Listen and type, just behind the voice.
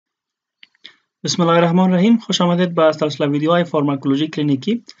بسم الله الرحمن الرحیم. خوش آمدید به سلسله ویدیوهای فارمکولوژی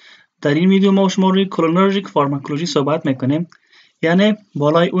کلینیکی. در این ویدیو ما شما روی کولینرجیک فارماکولوژی صحبت میکنیم، یعنی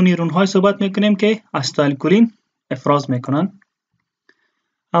بالای اون نیرون‌های صحبت میکنیم که استایلکولین افراز میکنن.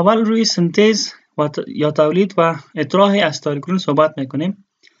 اول روی سنتز یا تولید و اطراح استایلکولین صحبت میکنیم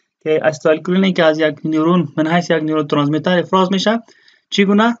که استایلکولینی که از یک نیرون من حیث یک نوروترانسمیتر افراز میشه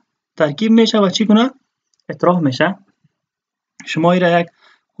چگونه ترکیب میشه و چگونه اطراح میشه. شما ایرا یک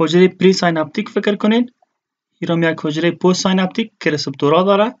حجره پری سایناپتیک فکر کنید، ایرام یک حجره پوست سایناپتیک که ریسپتورها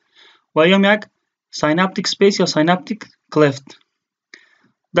داره و ایرام یک سایناپتیک سپیس یا سایناپتیک کلفت.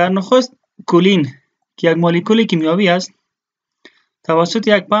 در نخست کولین که یک مولکول کیمیایی است توسط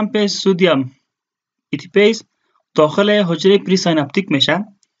یک پمپ سودیم ایتیپیز داخل حجره پری سایناپتیک میشه.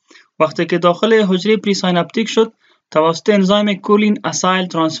 وقتی که داخل حجره پری سایناپتیک شد توسط انزایم کولین اسایل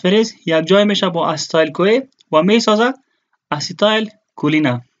ترانسفریز یک جای میشه با استایل کوه و میسازه اسیتایل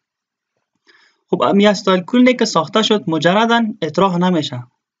کولینه. خب امی استایلکولینی که ساخته شد مجرداً اطراح نمیشه،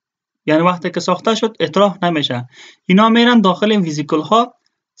 یعنی وقتی که ساخته شد اطراح نمیشه، اینا میرن داخل ویزیکل ها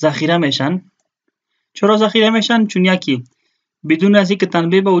ذخیره میشن. چرا ذخیره میشن؟ چون یکی بدون از اینکه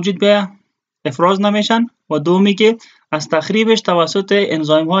تنبیه به وجود بیاید افراز نمیشن و دومی که از تخریبش توسط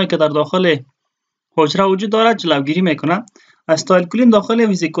انزایم هایی که در داخل حجره وجود دارد جلوگیری میکنه. استایلکولین داخل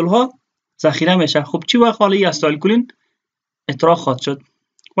ویزیکل ها ذخیره میشه. خب چی وقت حالا استایلکولین اطراح خواهد شد؟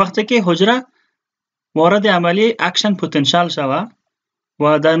 وقتی که حجره وارد عملیه اکشن پتانسیل شود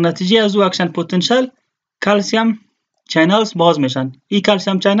و در نتیجه از او اکشن پتانسیل کلسیم چینلز باز میشن. این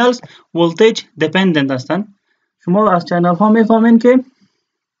کلسیم چینلز ولتیج دیپندنت هستند. شما از چینل ها میفهمین که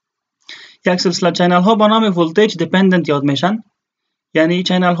یک سلسله چینل ها با نام ولتیج دیپندنت یاد میشن، یعنی این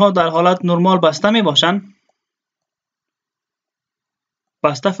چینل ها در حالت نرمال بسته می باشن.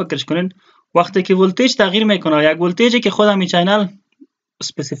 بسته فکرش کنین. وقتی که ولتیج تغییر میکنه، یک ولتیجی که خود همین چینل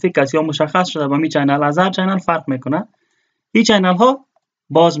اسپسیفیک است یا مشخص شده با می چینل از هر چینل فرق میکنه، این چینل ها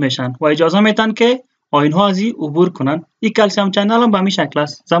باز میشن و اجازه میتن که آیون ها از این عبور کنن. این کلسیم چینل هم به می شکل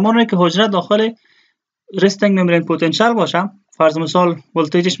است. زمانی که حجره داخل رستینگ ممبرین پتانسیل باشه، فرض مثال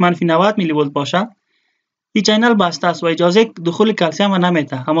ولتیجش منفی 90 میلی ولت باشه، این چینل بسته است و اجازه دخول کلسیم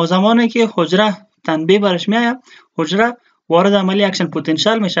نمیده. اما زمانی که حجره تنبیه برش میاد، حجره وارد عملی اکشن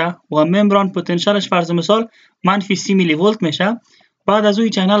پتانسیل میشه و ممبران پتانسیلش فرض مثال منفی 30 میلی ولت میشه. بعد از اون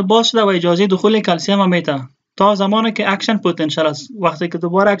چینل باز شده و اجازه دخول کلسیم میده تا زمانی که اکشن پتانسیل است. وقتی که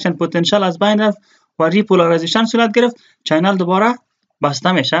دوباره اکشن پتانسیل از بین رفت و ریپولارایزیشن صورت گرفت، چینل دوباره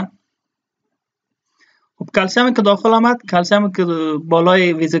بسته میشه. خب کلسیمی که داخل آمد، کلسیمی که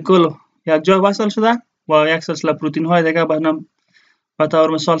بالای ویزیکل یک جای وصل شده و یک سلسله پروتئین های دیگه به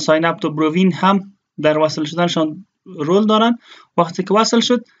طور مثال سایناپت و بروین هم در وصل شدنشان رول دارن. وقتی که وصل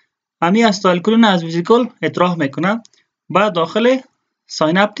شد امی استایلکولین از ویزیکل اطراح میکنه بعد داخل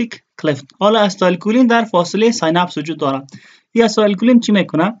سایناپتیک کلفت. حالا استایلکولین در فاصله سایناپس وجود داره. این استایلکولین چی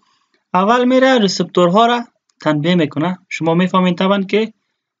میکنه؟ اول میره ریسپتورها را تنبیه میکنه. شما میفهمین طبعا که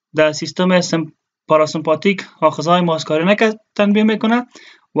در سیستم پاراسمپاتیک آخذهای ماسکارینه که تنبیه میکنه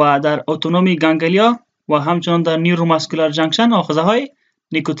و در اوتونومی گانگلیا و همچنان در نیوروماسکولار جنکشن آخذه های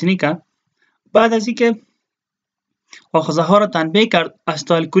نیکوتینیک. بعد از اینکه آخذه ها را تنبیه کرد،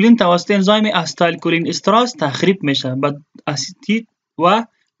 استایلکولین توسط انزایم استایلکولین استراز تخریب میشه به اسیتید و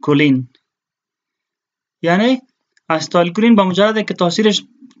کولین. یعنی استایلکولین با مجرد که تاثیرش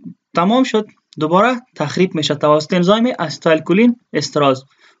تمام شد دوباره تخریب میشه توسط انزایم استایلکولین استراز.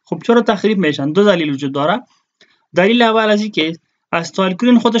 خب چرا تخریب میشن؟ دو دلیل وجود داره. دلیل اول از این که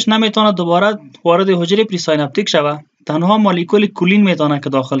استایلکولین خودش نمیتونه دوباره وارد حجره پری سایناپتیک شوه، تنها مولکول کولین میتونه که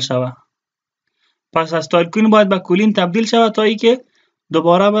داخل شوه. پس استایلکولین باید به کولین تبدیل شوه تا اینکه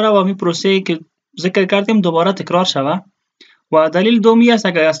دوباره بره و همین پروسه‌ای که ذکر کردیم دوباره تکرار شوه. و دلیل دومی است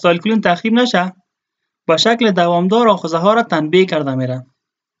اگر استایلکولین تخریب نشه به شکل دوامدار آخذه ها را تنبیه کرده میره.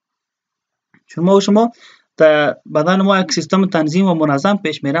 شما در بدن ما یک سیستم تنظیم و منظم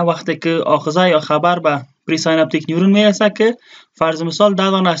پیش میره. وقتی که آخذه یا خبر به پری سایناپتیک نیورون میرسه که فرض مثال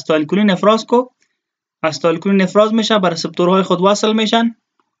 10 دانه استایلکولین افراز کو، استایلکولین افراز میشه، بر ریسپتورهای خود وصل میشن،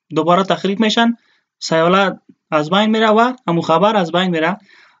 دوباره تخریب میشن، سیاله از بین میره و همون خبر از بین میره.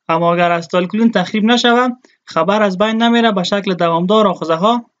 اما اگر استایلکولین تخریب نشوه خبر از بین نمیره، به شکل دوامدار آخذه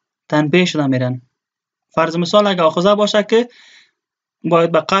ها تنبیه شده میرن. فرض مثال اگر آخذه باشه که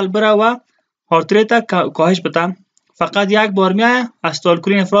باید به قلب بره و هارت ریت کاهش بده، فقط یک بار میای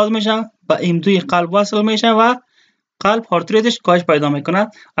استایلکولین افراز میشه به ایمدوی قلب وصل میشه و قلب هارت ریتش کاهش پیدا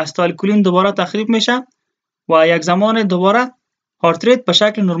میکنه. استایلکولین دوباره تخریب میشه و یک زمان دوباره هارت ریت به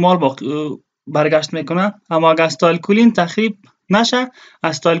شکل نرمال برگشت میکنه. اما اگر استایلکولین تخریب نشه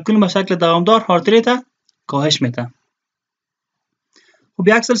استایلکولین به شکل دوامدار هارت ریت کاهش میده. خب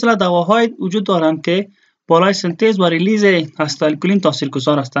یک سلسله دواهای وجود دارند که بالای سنتز و ریلیز استایلکولین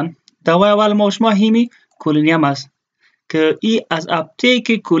تاثیرگذار هستند. دوای اول ما شما هیمی کولینیم است که ای از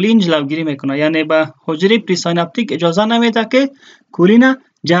اپتیک کولین جلوگیری میکنه، یعنی به حجره پریسایناپتیک اجازه نمیده که کولین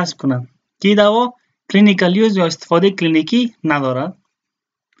جذب کنه. که دوا کلینیکال یوز یا استفاده کلینیکی نداره.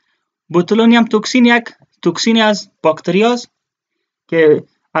 بوتولونیم توکسین یک توکسین از باکتری است که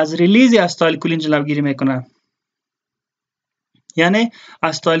از ریلیز استایلکولین جلوگیری میکنه. یعنی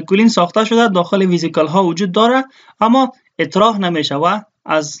استایلکولین ساخته شده داخل ویزیکل ها وجود داره اما اطراح نمیشه و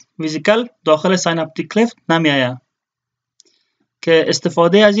از ویزیکل داخل سایناپتیک کلفت نمیآید که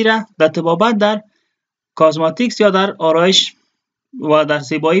استفاده از این در طبابت در کازماتیکس یا در آرایش و در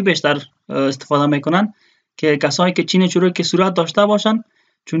زیبایی بیشتر استفاده میکنن که کسایی که چین چروک صورت داشته باشن،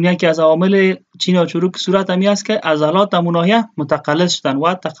 چون یکی از عوامل چین چروک صورت همی است که عضلات در ناحیه متقلص شدن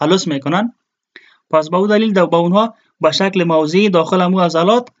و تقلص میکنن. پس به اون دلیل با اونها به شکل موضعی داخل همون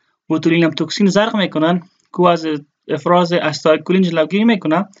عضلات بوتولینیم توکسین زرق میکنن که از افراز استایلکولین جلوگیری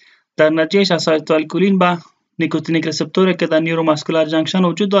میکنه. در نتیجه استایلکولین به نیکوتینیک رسپتوری که در نیوروماسکولار جنکشن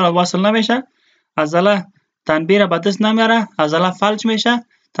وجود داره وصل نمیشه، عضله تنبیه به دست نمیاره، عضله فلج میشه،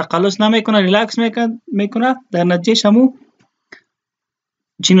 تقلص نمیکنه، ریلکس میکنه. در نتیجه همون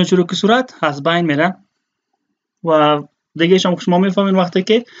چین و چروک صورت از بین میره و دیگه شما میفهمین وقتی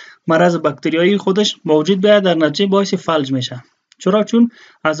که مرض باکتریایی خودش موجود بیاد در نتیجه باعث فلج میشه. چون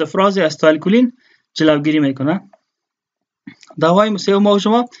از افراز استایلکولین جلوگیری میکنه. دوای سوم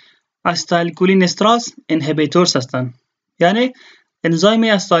شما استایلکولین استراز انهیبیتورز هستند، یعنی انزایم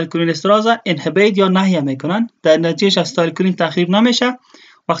استایلکولین استراز انهیبیت یا نهی میکنن. در نتیجه استایلکولین تخریب نمیشه.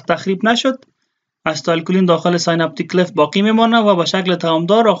 وقت تخریب نشد استایلکولین داخل سایناپتیک کلفت باقی میمونه و به شکل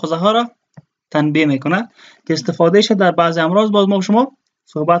توامدار آخذه ها را تنبیه میکنه که استفاده شه در بعضی امراض باز ما شما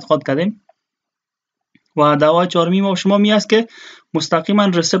صحبت خود کردیم. و دوای چهارمی ما شما می است که مستقیما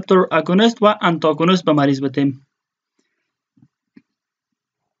ریسپتور اگونیست و انتاگونیست به مریض بدیم،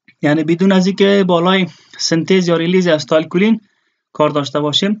 یعنی بدون از اینکه بالای سنتز یا ریلیز استایلکولین کار داشته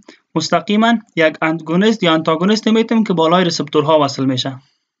باشیم مستقیما یک انتاگونیست یا انتاگونیست میتیم که بالای ریسپتورها وصل میشه.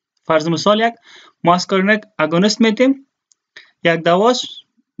 فرض مثال یک ماسکارینیک اگونیست میتیم، یک دواش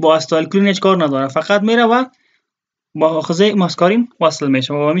با استایلکولین هیچ کار نداره، فقط میره و با آخذه ماسکارین وصل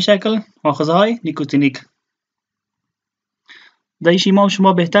میشه و به این شکل آخذه های نیکوتینیک. دایشی ما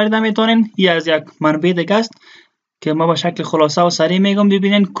شما بهتر نمیتونین. این از یک منبع دیگه است که ما با شکل خلاصه و سریع میگم.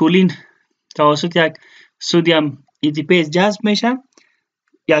 ببینین کولین توسط یک سودیم ایدیپیز جذب میشه،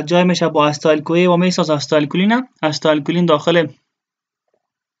 یک جای میشه با استایلکوئه و میسازه استایلکولین. استایلکولین داخل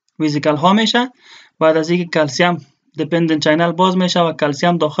ویزیکل ها میشه. بعد از اینکه کلسیم دیپندنت چینل باز میشه و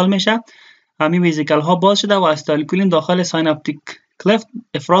کلسیم داخل میشه، همین ویزیکل ها باز شده و استایلکولین داخل سایناپتیک کلفت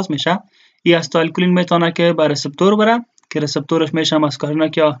افراز میشه. این استایلکولین میتونه که به ریسپتور بره که ریسپتورش میشه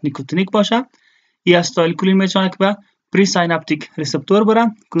ماسکارینیک یا نیکوتینیک باشه. این استایلکولین میتونه که به پری سایناپتیک ریسپتور بره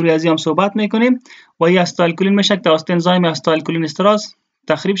که روی از هم صحبت میکنیم و این استایلکولین میشه که توسط انزایم استایلکولین استراز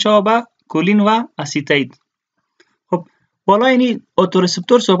تخریب شود به کولین و اسیتید. خب بالا اینی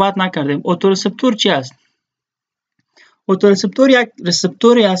اتوریسپتور صحبت نکردیم. اتوریسپتور چی است؟ اتوریسپتور یک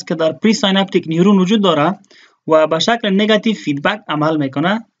ریسپتوری است که در پری سایناپتیک نیورون وجود داره و به شکل نگاتیو فیدبک عمل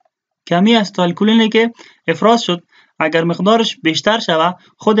میکنه که همین استایلکولینی که افراز شد اگر مقدارش بیشتر شود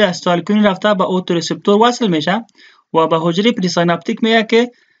خود استایلکولین رفته به اتوریسپتور وصل میشه و به حجره پری سایناپتیک میگه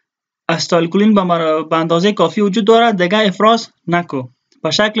که استایلکولین به اندازه کافی وجود داره دیگه افراز نکو،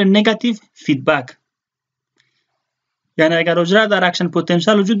 به شکل نگاتیو فیدبک. یعنی اگر حجره در اکشن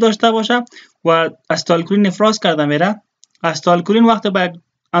پتانسیل وجود داشته باشه و استایلکولین افراز کرده میره، استایلکولین وقتی به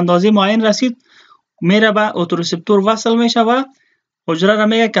اندازه معین رسید میره به اتوریسپتور وصل میشه و حجره را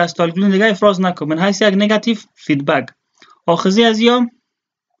میگه که استایلکولین دیگه افراز نکن، من حیث یک نگاتیو فیدبک. آخذی از یا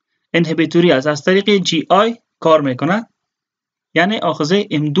انهیبیتوری است، از طریق جی آی کار میکنه، یعنی آخذه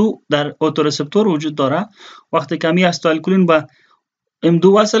M2 در اتوریسپتور وجود داره. وقتی که می استایلکولین به M2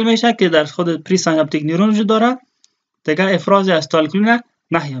 وصل میشه که در خود پری سایناپتیک نیورون وجود داره دیگه افراز استایلکولین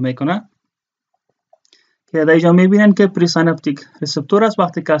نهی میکنه که در اینجا میبینن که پری سایناپتیک ریسپتور است.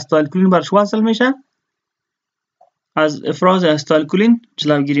 وقتی که استایلکولین برش وصل میشه از افراز استایلکولین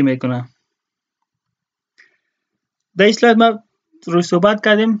جلوگیری میکنه. در این اسلاید ما روی صحبت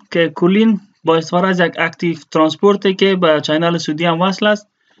کردیم که کولین با استفاده از یک اکتیو ترانسپورتی که به چینل سودیم وصل است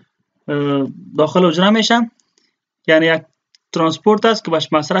داخل حجره میشه، یعنی یک ترانسپورت است که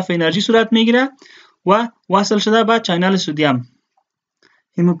باش مصرف انرژی صورت میگیره و وصل شده به چینل سودیم.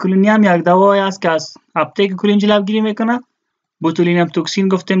 هیموکولینیم یک دوای است که از اپتیک کولین جلوگیری میکنه. بوتولینیم توکسین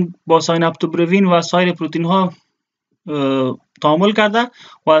گفتیم با سایناپتوبروین و سایر پروتئین ها تعامل کرده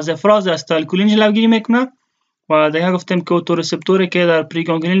و از افراز استایلکولین جلوگیری میکنه و دیگه گفتیم که اتورسپتوری که در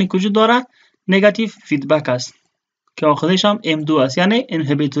پریگانگلیونیک وجود داره نگاتیو فیدبک است که آخرش هم M2 است، یعنی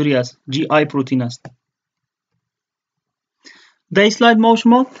انهیبیتوری است، GI پروتئین است. در اسلاید ما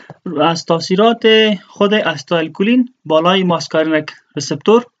شما از تاثیرات خود استایلکولین بالای ماسکارینیک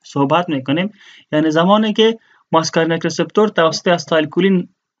رسپتور صحبت میکنیم. یعنی زمانی که ماسکارینیک رسپتور توسط استایلکولین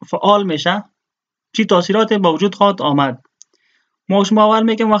فعال میشه چی تاثیرات با وجود خواهد آمد. ما شما اول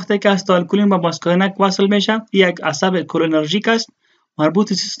میگیم وقتی که استایلکولین با ماسکارینیک وصل میشه یک عصب کولینرژیک است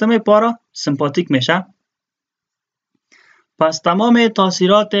مربوط سیستم پارا سمپاتیک میشه. پس تمام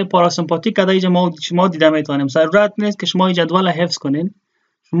تاثیرات پاراسمپاتیک که در شما دیده میتونیم. ضرورت نیست که شما این جدول حفظ کنین،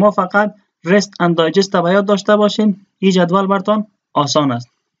 شما فقط رست اند دایجست به یاد داشته باشین. این جدول براتون آسان است.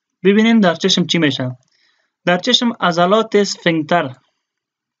 ببینین در چشم چی میشه. در چشم عضلات اسفنکتر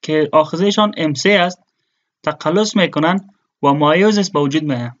که آخذشان MC است تقلص میکنن و مایوزس به وجود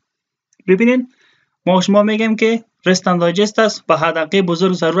میاد. ببینین ما شما میگیم که رست اند دایجست است، به حدقه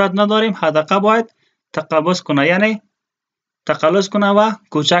بزرگ ضرورت نداریم، حدقه باید تقبض کنه، یعنی تقلص کنه و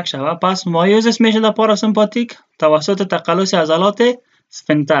کوچک شود. پس مایوزس میشه در پاراسمپاتیک توسط تقلص عضلات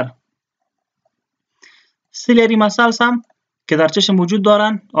اسفنکتر. سیلری مسلز هم که در چشم وجود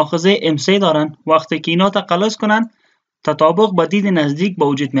دارن آخذه MC دارن. وقتی که اینا تقلص کنن تطابق با دید نزدیک به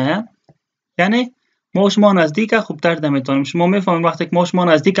وجود میاد، یعنی ما شما نزدیک خوبتر دیده میتونیم. شما میفهمید وقتی که ما شما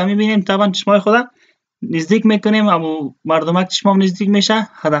نزدیک میبینیم طبعا چشمای خود نزدیک میکنیم، اما مردمک چشمام نزدیک میشه،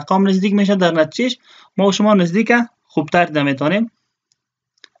 حدقام نزدیک میشه، در نتیجه ما شما نزدیک خوبتر دیده میتونیم.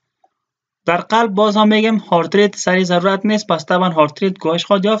 در قلب باز هم میگیم هارت ریت سریع ضرورت نیست، پس طبعا هارت ریت کاهش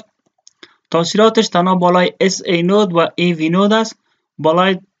خواهد یافت. تاثیراتش تنها بالای SA نود و AV نود است،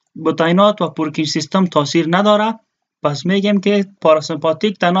 بالای بوتاینات و پورکینج سیستم تاثیر نداره. پس میگیم که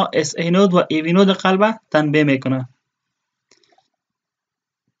پاراسمپاتیک تنها SA نود و AV نود قلب تنبیه میکنه.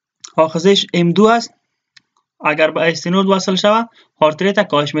 آخذش M2 است. اگر به AC نود وصل شود هارت ریت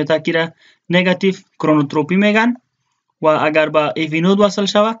کاهش میده که نگاتیو کرونوتروپی میگن، و اگر به AV نود وصل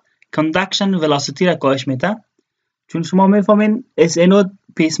شود کندکشن ولاسیتی را کاهش میده. چون شما میفهمین SA نود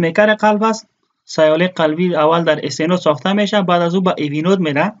پیس میکر قلب است، سیاله قلبی اول در SA نود ساخته میشه، بعد از او به AV نود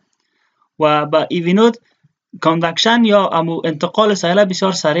میره و به AV نود کندکشن یا انتقال سیاله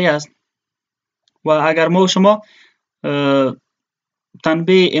بسیار سریع است. و اگر ما شما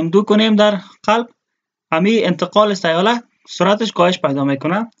تنبیه M2 کنیم در قلب، همی انتقال سیاله سرعتش کاهش پیدا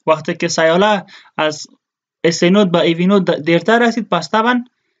میکنه. وقتی که سیاله از SA نود به AV نود دیرتر رسید پس طبعا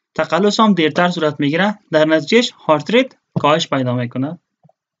تقلص هم دیرتر صورت میگیره، در نتیجه هارت ریت کاهش پیدا میکنه.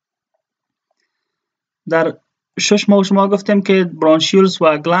 در شش ما شما گفتیم که برانشیولز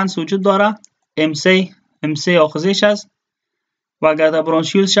و گلانس وجود داره. MC آخذش است و اگر در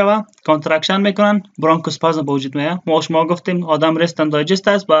برانشیولز شوه کانترکشن میکنن برانکوسپازم به وجود میاد. ما شما گفتیم آدم رست اند دایجست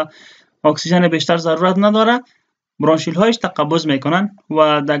است و اکسیژن بیشتر ضرورت نداره، برانشیل هایش تقبض میکنن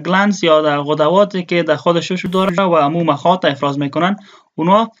و در گلانس یا در غدواتی که در خود شش داره و عمو مخاط افراز میکنن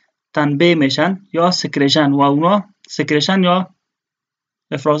اونا تنبیه میشن یا سکریشن، و اونا سکریشن یا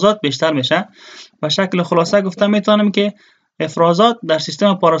افرازات بیشتر میشه. به شکل خلاصه گفته میتونیم که افرازات در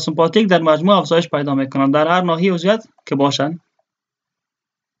سیستم پاراسمپاتیک در مجموع افزایش پیدا میکنن در هر ناحیه عضویت که باشن.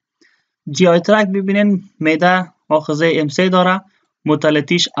 GI ترکت ببینین معده آخذه MC داره،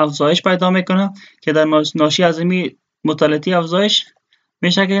 موتالیتیش افزایش پیدا میکنه که در ناشی از این موتالیتی افزایش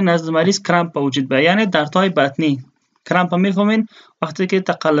میشه که نزد مریض کرامپ وجود بیاید، یعنی دردهای بطنی. کرامپ میفهمین وقتی که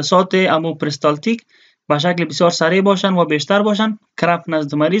تقلصات پریستالتیک به شکل بسیار سریع باشن و بیشتر باشن کرامپ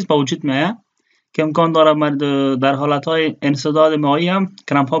نزد مریض به وجود میاد که امکان داره در حالتهای انسداد معایی هم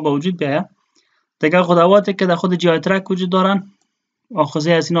کرامپ ها به وجود بیاید. دیگر غدواتی که در خود جی آی ترک وجود دارن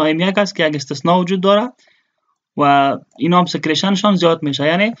آخذه از اینا M1 است که یک استثناء وجود داره و اینا هم سکریشنشان زیاد میشه،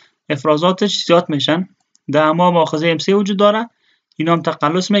 یعنی افرازاتش زیاد میشن. در امام آخذه MC وجود داره، اینا هم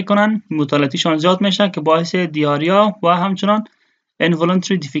تقلص میکنن، موتالیتیشان زیاد میشه که باعث دیاریا و همچنان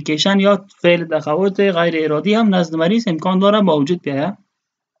involuntary defecation یا فعل دخوات غیر ارادی هم نزد مریض امکان داره با وجود بیاید.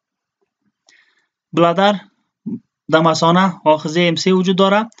 بلادر در مثانه آخذه MC وجود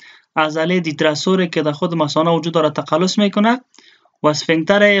داره، عضله دیتراسوری که در خود مثانه وجود داره تقلص میکنه و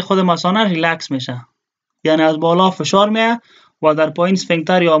اسفنکتر خود مثانه ریلکس میشه، یعنی از بالا فشار میاد و در پایین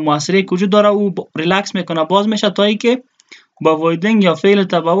اسفنکتر یا موثری که وجود داره او ریلکس میکنه، باز میشه تا اینکه با وایدینگ یا فعل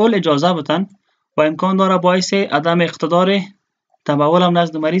تبول اجازه بدن و امکان داره باعث عدم اقتدار تبول هم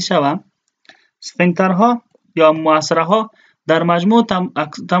نزد مریض شوه. اسفنکترها یا موثره ها در مجموع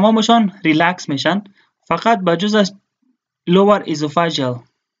تمامشان ریلکس میشن، فقط به جز از لور ایزوفاژیال،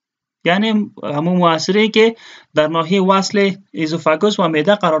 یعنی همون موثری که در ناحیه وصل ایزوفاگوس و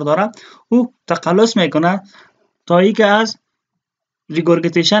معده قرار داره او تقلص میکنه تا اینکه از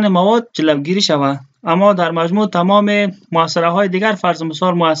ریگورگیتیشن مواد جلوگیری شود. اما در مجموع تمام مؤثره های دیگر، فرض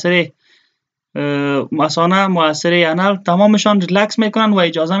مثال مؤثره مثانه، مؤثره انال، تمامشان ریلکس میکنن و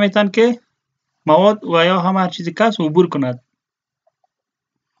اجازه میتن که مواد و یا هر چیزی که عبور کند.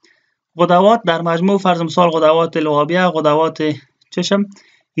 غدوات در مجموع، فرض مثال غدوات لعابیه، غدوات چشم،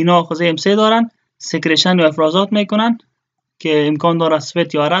 اینا آخذه MC دارن، سکریشن و افرازات میکنن که امکان داره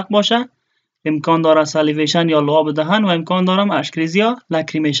سویت یا عرق باشه، امکان داره سالیویشن یا لعاب دهن و امکان داره اشکریزی یا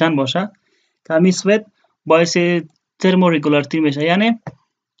لکریمیشن باشه. کمی سویت باعث ترموریگولارتی میشه، یعنی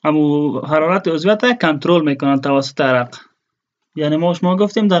همو حرارت عضویت کنترل میکنن توسط عرق. یعنی ما شما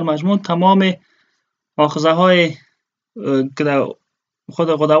گفتیم در مجموع تمام آخذه های که خود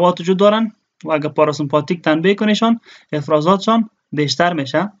غدوات وجود دارن و اگر پاراسمپاتیک تنبیه کنیشان افرازاتشان بیشتر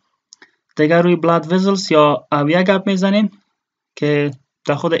میشه. دیگر روی بلاد ویزلز یا اویه گپ میزنیم که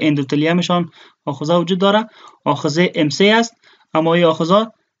در خود اندوتلیمشان آخذه وجود داره. آخذه MC است اما این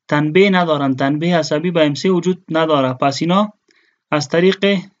آخذه تنبیه ندارن، تنبیه عصبی به MC وجود نداره. پس اینا از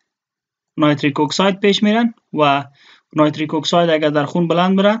طریق نایتریک اکساید پیش میرن و نایتریک اکساید اگر در خون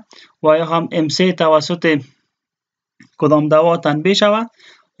بلند بره و یا هم MC توسط کدام دوا تنبیه شود،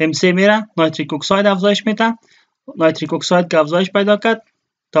 MC میره نایتریک اکساید افزایش میده. نایتریک اکساید که افزایش پیدا کرد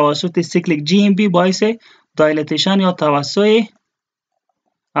توسط سیکلیک GMP باعث دایلیتیشن یا توسع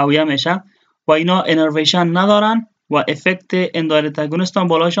اویه میشه و اینا انرویشن ندارن و افکت اندایرکت اگونیست هم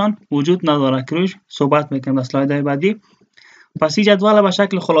بالاشان وجود نداره که روش صحبت میکنم در اسلاید بعدی. پس این جدول به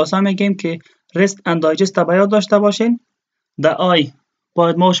شکل خلاصه میگیم که رست اند دایجست به یاد داشته باشین. در آی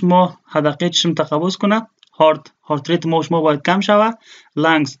باید ما شما حدقه چشم تقبض کنه، هارت ریت ما شما باید کم شوه،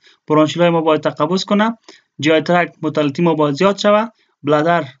 لنگز برانشیلای ما باید تقبض کنه، جای ترک موتالیتی ما باید زیاد شوه،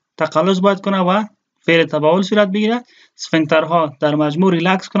 بلادر تقلص باید کنه و فعل تبول صورت بگیره، اسفنکترها در مجموع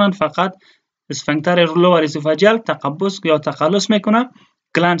ریلکس کنن، فقط اسفنکتر لور اسوفاجیال تقبض یا تقلص میکنه،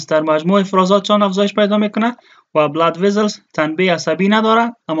 گلندز در مجموع افرازاتشان افزایش پیدا میکنه و بلاد ویزلز تنبیه عصبی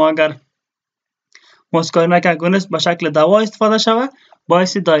نداره. اما اگر مسکارینیک اگونیست به شکل دوا استفاده شوه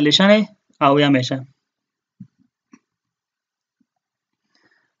باعث دایلیشن اویه میشه.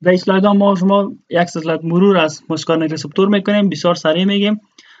 در اسلاید ما شما یک سلسله مرور از مسکارینیک ریسپتور میکنیم، بسیار سریع میگیم.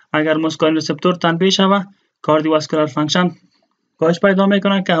 اگر مسکارینیک ریسپتور تنبیه شوه کاردیوواسکولار فانکشن کاهش پیدا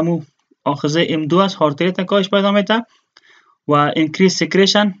میکنه که همون آخذه M2 است، هارت ریت کاهش پیدا میده و انکریز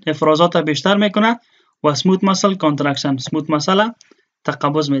سکریشن افرازات بیشتر میکنه و سموت مسل کانترکشن، سموت مسل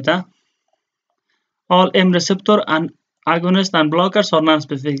تقبض میده. All M receptor and agonists and blockers are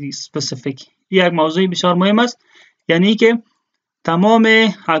non-specific. یک موضوع بسیار مهم است، یعنی که تمام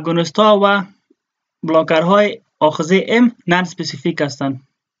اگونیست ها و بلاکر های آخذه M نان سپسیفیک هستند،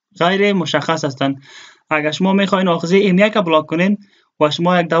 غیر مشخص هستند. اگر شما میخواین آخذه M1 بلاک کنین و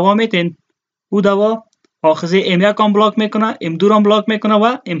شما یک دوا میتین، او دوا آخذه M1 هم بلاک میکنه، M2 هم بلاک میکنه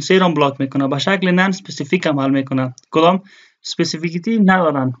و MC هم بلاک میکنه، به شکل نان سپسیفیک عمل میکنه، کدام سپسیفیکیتی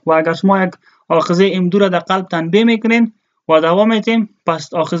ندارن. و اگر شما یک آخذه M2 را در قلب تنبیه میکنین و دوا میتین،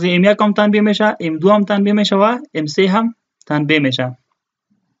 پس آخذه M1 هم تنبیه میشه، M2 هم تنبیه میشه و MC هم تنبیه میشه.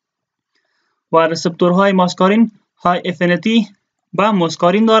 و رسپتورهای ماسکارین های افینیتی با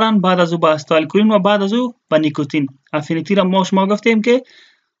مسکارین دارن، بعد از او با استایلکولین و بعد از او با نیکوتین. افینیتی را ما شما گفتیم که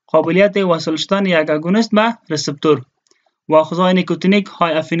قابلیت وصل شدن یک اگونیست به رسپتور و آخذهای نیکوتینیک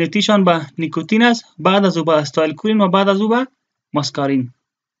های افینیتیشان به نیکوتین است، بعد از او با استایلکولین و بعد از او با ماسکارین.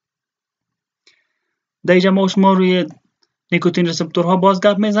 در اینجا ما شما روی نیکوتین رسپتورها باز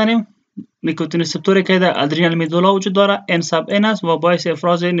گپ میزنیم. نیکوتین رسپتوری که در ادرینال میدولا وجود داره N sub N است و باعث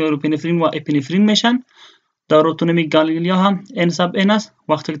افراز نوروپینفرین و اپینفرین میشن. در اوتونومیک گانگلیا هم N sub N است.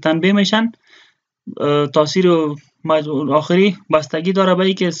 وقتی که تنبیه میشن تاثیر آخری بستگی داره به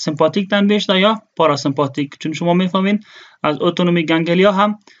اینکه سمپاتیک تنبیه شده یا پاراسمپاتیک، چون شما میفهمین از اوتونومیک گانگلیا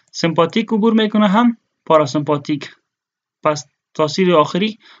هم سمپاتیک عبور میکنه هم پاراسمپاتیک. پس تاثیر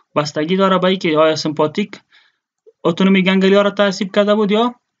آخری بستگی داره به اینکه آیا سمپاتیک اوتونومیک گانگلیا را تعصیب کرده بود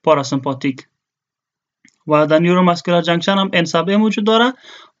یا پاراسمپاتیک. و در نیوروماسکولار جنکشن هم N sub M وجود داره.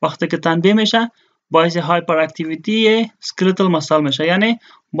 وقتی که تنبیه میشه باعث هایپر اکتیویتی اسکلتال مسل میشه، یعنی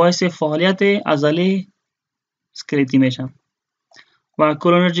باعث فعالیت عضله اسکلتی میشه. و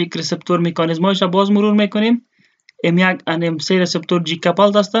کولینرجیک ریسپتور مکانیزمایش باز مرور میکنیم. M1 و MC ریسپتور جی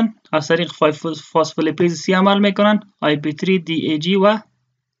کپلد هستن، از طریق فاسفولیپیز C عمل میکنن، IP3 DAG و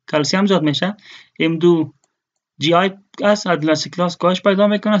کلسیم زیاد میشه. M2 GI است، ادرینالسیکلاز کاهش پیدا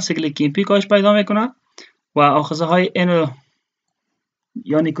میکنه، سیکلیک MP کاهش پیدا میکنه و آخذه های N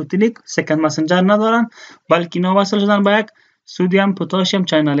یا نیکوتینیک سکند مسنجر ندارن، بلکه اینا وصل شدن به یک سودیم پتاسیم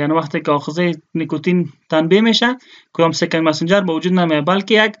چینل. یعنی وقتی که آخذه نیکوتین تنبیه میشه کدام سکند مسنجر به وجود نمیاد،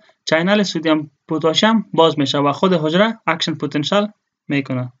 بلکه یک چینل سودیم پتاسیم باز میشه و خود حجره اکشن پتانسیل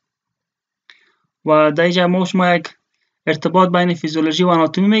میکنه. و در اینجا ما شما یک ارتباط بین فیزیولوژی و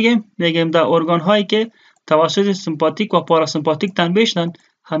آناتومی میگیم در ارگان هایی که توسط سمپاتیک و پاراسمپاتیک تنبیه شدن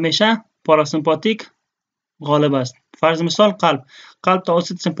همیشه پاراسمپاتیک غالب است. فرض مثال قلب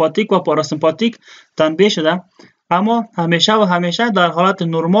توسط سمپاتیک و پاراسمپاتیک تنبیه شده، اما همیشه در حالت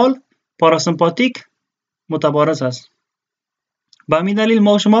نرمال پاراسمپاتیک متبارز است. به همین دلیل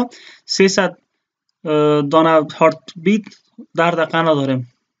ما شما 300 دانه هارت بیت در دقیقه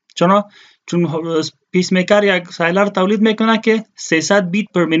نداریم، چون پیس میکر یک سیلر تولید میکنه که 300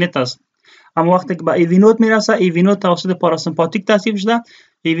 بیت پر مینیت است. اما وقتی که به ایوی نوت میرسه، ایوی نوت توسط پاراسمپاتیک تصیب شده،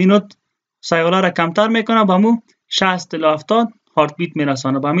 ایوی نوت سیاله را کمتر میکنه، به مو 60 تا 70 هارت بیت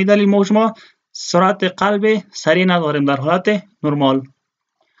میرسانه. به همین دلیل ما شما سرعت قلب سریع نداریم در حالت نرمال.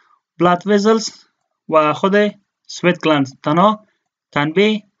 بلاد وزلز و خود سویت گلندز تنها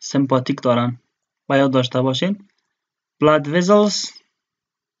تنبیه سمپاتیک دارن. باید داشته باشین بلاد وزلز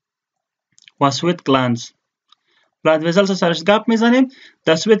و سویت گلندز. بلاد وزلز سرش گپ میزنیم.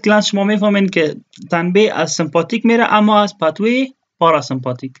 در سویت گلندز شما میفهمین که تنبیه از سمپاتیک میره اما از پتوی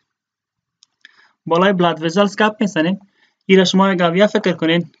پاراسمپاتیک. بالای بلاد وزلز گپ میزنیم. ایره شما یک اویه فکر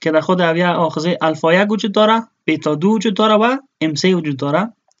کنین که در خود اویه آخذه الفا 1 وجود داره، بیتا 2 وجود داره و ام 3 وجود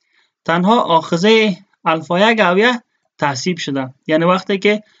داره. تنها آخذه الفا 1 اویه تحسیب شده، یعنی وقتی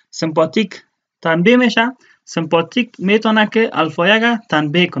که سمپاتیک تنبیه میشه، سمپاتیک میتونه که الفا 1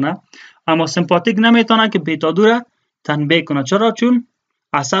 تنبیه کنه، اما سمپاتیک نمیتونه که بیتا 2 را تنبیه کنه. چرا؟ چون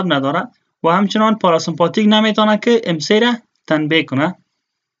اعصاب نداره. و همچنان پاراسمپاتیک نمیتونه که ام 3 را تنبیه کنه.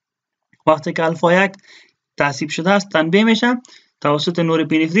 وقتی که الفا 1 تحسیب شده است تنبیه میشه، توسط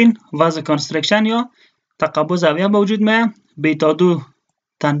نورپینفرین وازو کانسترکشن یا تقبض اویه به وجود میاد. بیتا 2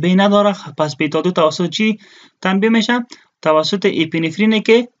 تنبیه نداره، پس بیتا 2 توسط چی تنبیه میشه؟ توسط اپینفرینی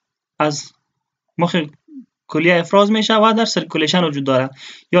که از مخ کلیه افراز میشه و در سرکولیشن وجود داره،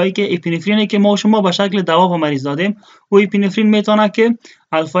 یا ای که اپینفرینی که ما شما به شکل دوا به مریض دادیم. و اپینفرین میتونه که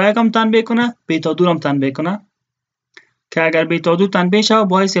الفا 1 هم تنبیه کنه، بیتا 2 هم تنبیه کنه، که اگر بیتا 2 تنبیه شه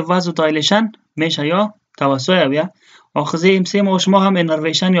باعث وازو دایلیشن میشه یا توسع اویه. آخذه ام 3 ما شما هم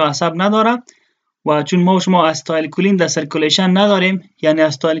انرویشن یا عصب نداره، و چون ما شما استایلکولین در سرکولیشن نداریم، یعنی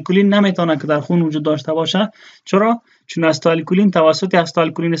استایلکولین نمیتونه که در خون وجود داشته باشه. چرا؟ چون استایلکولین توسط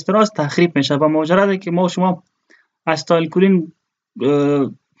استایلکولین استراز تخریب میشه. و مجرد که ما شما استایلکولین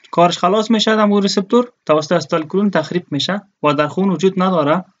کارش خلاص میشه، در مورد ریسپتور توسط استایلکولین تخریب میشه و در خون وجود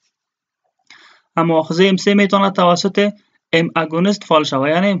نداره. اما آخذه ام 3 میتونه توسط ام اگونیست فعال شود،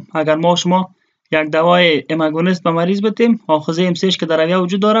 یعنی اگر ما شما یک دوای ام اگونیست به مریض بدیم، آخذه ام 3 که در اویه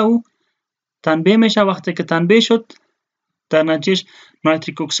وجود داره او تنبیه میشه. وقتی که تنبیه شد، در نتیجه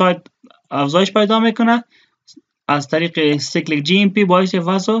نایتریک اکساید افزایش پیدا میکنه، از طریق سیکلیک جی ام پی باعث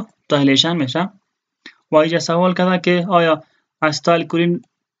وازو دایلیشن میشه. و اینجا سوال کرده که آیا استایلکولین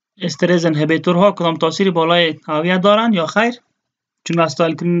استرز انهیبیتورها کدام تاثیر بالای اویه دارن یا خیر؟ چون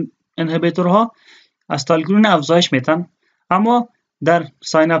استایلکولین انهیبیتورها استایلکولین افزایش میتن، اما در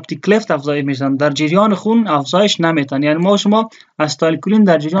سایناپتیک کلفت افزایش میتن، در جریان خون افزایش نمیتن. یعنی ما شما استایلکولین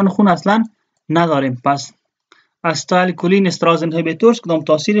در جریان خون اصلا نداریم. پس استایلکولین استراز انهیبیتورز کدام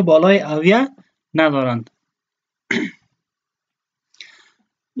تاثیر بالای اویه ندارند.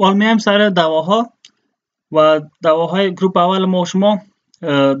 وال میم سر دواها و دواهای گروپ اول ما شما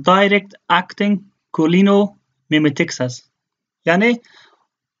دایرکت اکتینگ کولینومیمتیکس است، یعنی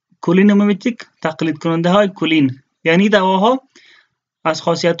کولینومیمتیک تقلید کننده های کولین. یعنی دواها از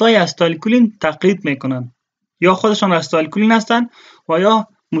خاصیت های استایلکولین تقلید میکنن، یا خودشان استایلکولین هستند و یا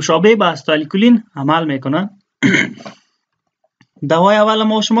مشابه به استایلکولین عمل میکنن. دوای اول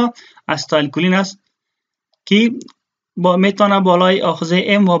ما شما استایلکولین است که میتونه بالای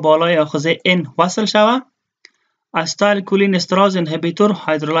آخذه M و بالای آخذه N وصل شود. استایلکولین استراز انهیبیتور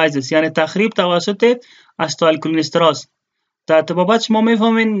هایدرولیزیس، یعنی تخریب توسط استایلکولین استراز. در طبابت شما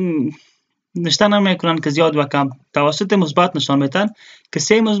میفهمین نشته نمیکنن که زیاد و کم، توسط مثبت نشان میتن که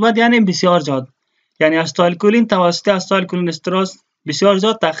 3 مثبت یعنی بسیار زیاد. یعنی استایلکولین توسط استایلکولین استراز بسیار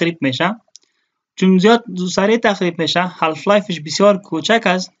زیاد تخریب میشه. چون زیاد سریع تخریب میشه، هالف لایفش بسیار کوچک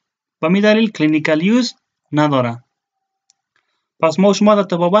است، و می دلیل کلینیکال یوز نداره. پس ما شما در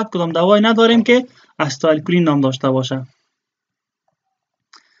طبابت کدام دوای نداریم که استایلکولین نام داشته باشه.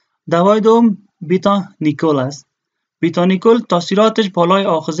 دوای دوم بیتا نیکول است. بیتا نیکول تاثیراتش بالای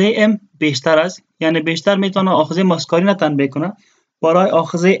آخذه ام بیشتر است، یعنی بیشتر میتونه آخذه ماسکارین تنبیه کنه، بالای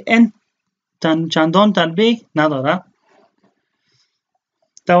آخذه ان چندان تنبیه نداره.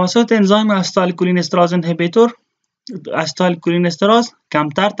 توسط انزایم استایلکولین استراز انهیبیتور استایلکولین استراز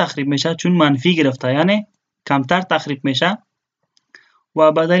کمتر تخریب میشه، چون منفی گرفته، یعنی کمتر تخریب میشه.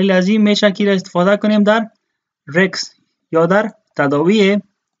 و به دلیل از این میشه که استفاده کنیم در رکس یا در تداوی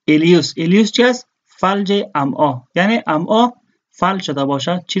الیوس. الیوس چی است؟ فلج امعا، یعنی امعا فلج شده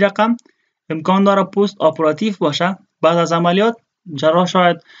باشه. چی رقم؟ امکان داره پست اپراتیو باشه، بعد از عملیات جراح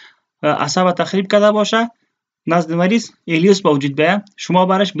شاید اعصاب تخریب کرده باشه، نزد مریض الیوس با وجود بیاید. شما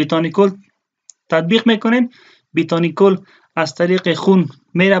برش بیتانیکول تطبیق میکنین. بیتانیکول از طریق خون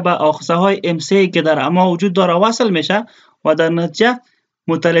میره به آخذه های امسی که در امعا وجود داره وصل میشه و در نتیجه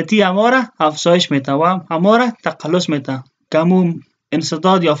موتیلیتی امعا را افزایش میده و امعا را تقلص میده که همون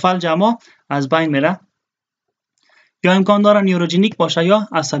انسداد یا فلج امعا از بین میره. یا امکان داره نیوروژنیک باشه یا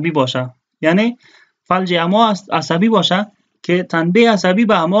عصبی باشه، یعنی فلج امعا عصبی باشه که تنبیه عصبی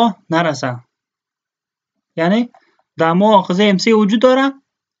به امعا نرسه، یعنی در امعا آخذه امسی وجود داره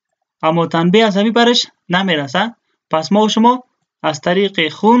اما تنبیه عصبی برش نمیرسه. پس ما و شما از طریق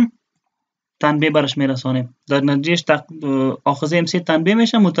خون تنبیه برش میرسانیم، در نتیجه آخذه امسی تنبیه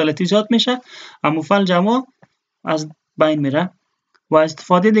میشه، موتیلیتی زیاد میشه، اما فلج امعا از بین میره. و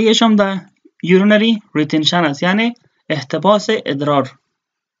استفاده دیگه شم در یورینری ریتنشن است، یعنی احتباس ادرار.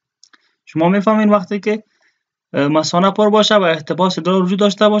 شما میفهمین وقتی که مثانه پر باشه و احتباس ادرار وجود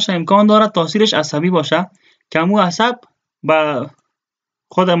داشته باشه امکان داره تاثیرش عصبی باشه که امو عصب به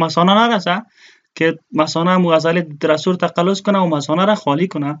خود مثانه نرسه که مثانه امو عضله درسور تقلص کنه و مثانه را خالی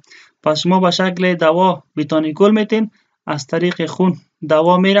کنه. پس شما به شکل دوا بیتانیکول میتین، از طریق خون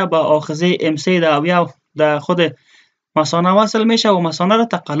دوا میره به آخذه امسی در خود مثانه وصل میشه و مثانه را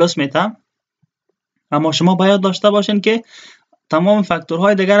تقلص میده. اما شما باید داشته باشین که تمام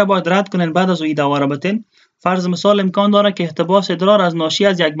فاکتورهای دیگر را باید رد کنین بعد از این دوا را بتین. فرض مثال امکان داره که احتباس ادرار از ناشی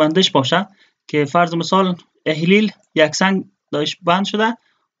از یک بندش باشه که فرض مثال احلیل یک سنگ داشت بند شده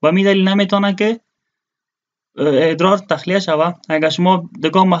و می دلیل نمیتونه که ادرار تخلیه شوه. اگر شما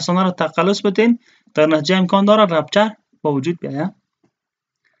دگاه مثانه را تقلص بتین در نتیجه امکان داره رپچر با وجود بیاید.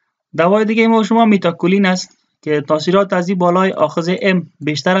 دوای دیگه ما شما میتاکولین است که تاثیرات از این بالای آخذه M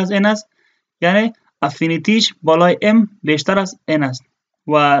بیشتر از N است، یعنی افینیتیش بالای M بیشتر از N است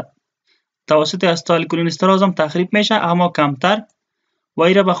و توسط استایلکولینستراز هم تخریب میشه اما کمتر و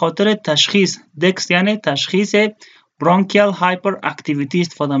ایره به خاطر تشخیص دکس یعنی تشخیص برانکیال هایپر اکتیویتی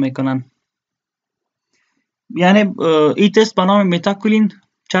استفاده میکنن. یعنی این تست به نام میتاکولین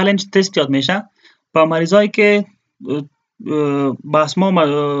چالش تست یاد میشه. با مریضایی که با اسما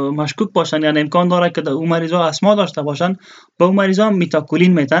مشکوک باشن یعنی امکان داره که اون مریضا اسما داشته باشن با اون مریضا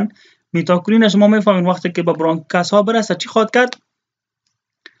میتاکولین میتن. میتاکولین شما میفهمین وقتی که به برانکاس ها برسه چی خواهد کرد؟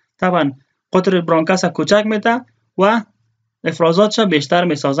 طبعا قطر برانکاس کوچک میده و افرازاتش بیشتر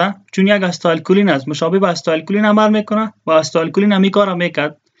میسازه، چون یک استایلکولین است مشابه به استایلکولین عمل میکنه و استایلکولین هم این کار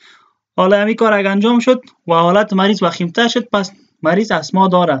میکرد. حالا همین کار اگه انجام شد و حالت مریض وخیم‌تر شد پس مریض اسما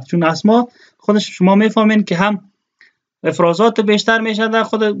داره، چون اسما خودش شما میفهمین که هم افرازات بیشتر میشه در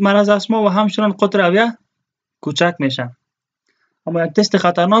خود مرض اسما و همچنان قطر اویه کوچک میشه. اما یک تست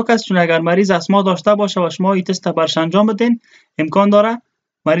خطرناک است، چون اگر مریض اسما داشته باشه و شما این تست برش انجام بدین امکان داره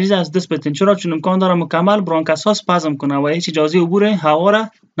مریض از دست بتین. چرا؟ چون امکان داره مکمل برانکاس ها اسپازم کنه و هیچ اجازه عبور هوا را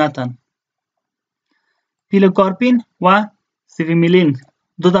نتن. پیلوکارپین و سیویمیلین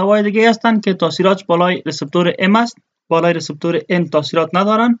دو دوای دیگه هستند که تاثیرات بالای رسپتور M است، بالای رسپتور N تاثیرات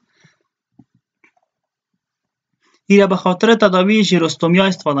ندارن. ایره به خاطر تداوی ژیروستومیا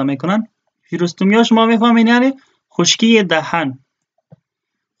استفاده میکنن. ژیروستومیا شما میفهمین یعنی خشکی دهن.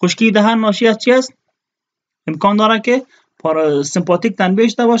 خشکی دهن ناشی از چی است؟ امکان داره که سمپاتیک تنبیه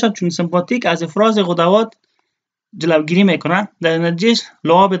داشته باشد، چون سمپاتیک از افراز غدوات جلوگیری میکنه، در نتیجه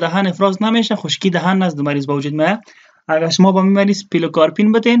لعاب دهن افراز نمیشه، خشکی دهن نزد مریض با وجود میاد. اگر شما با مریض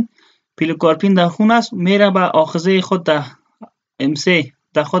پیلوکارپین بدین، پیلوکارپین در خون است میره به آخذه خود در MC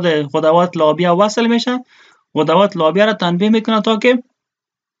در خود غدوات لعابیه وصل میشه، غدوات لعابیه را تنبیه میکنه تا که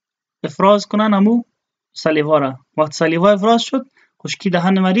افراز کنن همو سلیوا را. وقت سلیوا افراز شد خشکی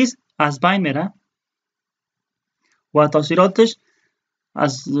دهن مریض از بین میره و تاثیراتش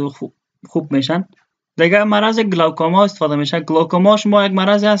از خوب میشن. دیگه مرض گلاوکوما استفاده میشه. گلاوکوما شما یک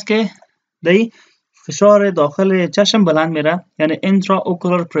مرضی است که دی فشار داخل چشم بلند میره، یعنی انترا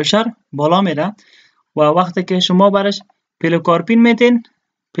اوکولار پرشر بالا میره و وقتی که شما برش پیلوکارپین میتین،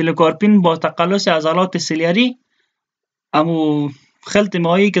 پیلوکارپین با تقلص عضلات سیلیاری امو خلط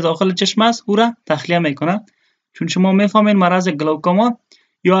مایی که داخل چشم است او را تخلیه میکنه. چون شما میفهمین مرض گلاوکوما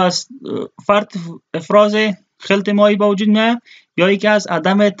یا از فرط افراز خلط مایی با وجود میاد یا ای که از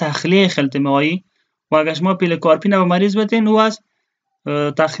عدم تخلیه خلط مایی و اگر شما پیلوکارپین به مریض بدین او از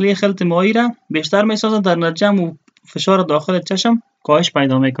تخلیه خلط مایی را بیشتر میسازه، در نتیجه فشار داخل چشم کاهش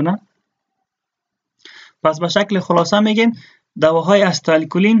پیدا میکنه. پس به شکل خلاصه میگیم دواهای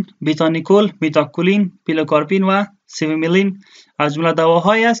استایلکولین، بیتانیکول، میتاکولین، پیلوکارپین و سیویمیلین از جمله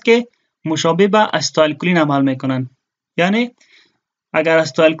دواهایی است که مشابه به استایلکولین عمل میکنن. یعنی اگر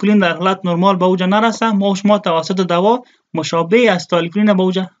استایلکولین در حالت نرمال به اوج نرسه، ما شما توسط دوا مشابه استایلکولین به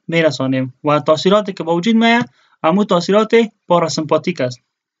اوج میرسانیم و تاثیراتی که به وجود میاد همون تاثیرات پاراسمپاتیک است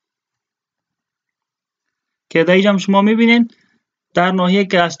که در اینجا شما میبینین در ناحیه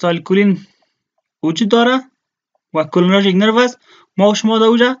که استایلکولین وجود داره و کولینرژیک نرو است، ما شما در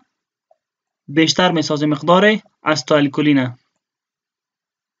اوج بیشتر میسازه مقدار استایلکولین.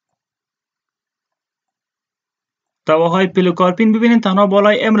 دواهای پیلوکارپین ببینید تنها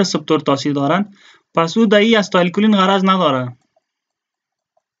بالای ام رسپتور تاثیر دارند، پس او در این استایلکولین غرض نداره،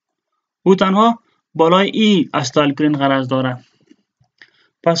 او تنها بالای ای استایلکولین غرض داره.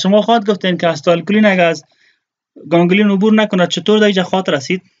 پس شما خواهد گفتین که استایلکولین اگر از گانگلین عبور نکنه چطور در اینجا خواهد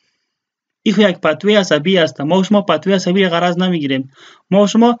رسید؟ این یک پتوی عصبی است. ما شما پتوی عصبی غرض نمیگیریم، ما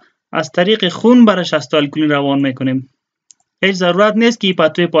شما از طریق خون برش استایلکولین روان میکنیم. هیچ ضرورت نیست که این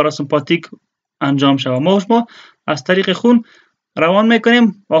پتوی پاراسمپاتیک انجام شود. ما شما از طریق خون روان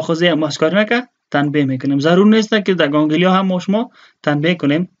میکنیم، آخذه ماسکارینک تنبیه میکنیم. ضرور نیست که در گانگلیا هم ما شما تنبیه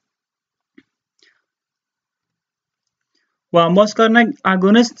کنیم. و ماسکارینک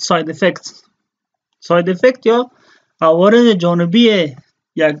اگونیست ساید افکت یا عوارض جانبی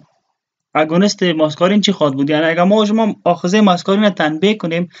یک اگونیست ماسکارین چی خواهد بود؟ یعنی اگر ما شما آخذه ماسکارین تنبیه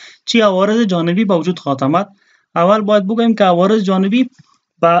کنیم چی عوارض جانبی به وجود خواهد آمد؟ اول باید بگوییم که عوارض جانبی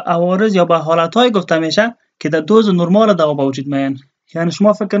به عوارض یا به حالتهای گفته میشه که در دوز نرمال دوا به وجود میان. یعنی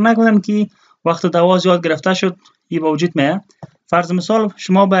شما فکر نکنین که وقت دوا زیاد گرفته شد این به وجود میاد. فرض مثال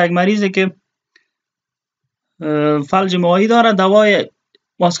شما به یک مریضی که فلج موایی داره دوای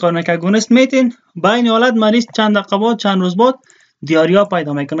ماسکارینک اگونیست میتین، به این حالت مریض چند دقیقه بعد چند روز بعد دیاریا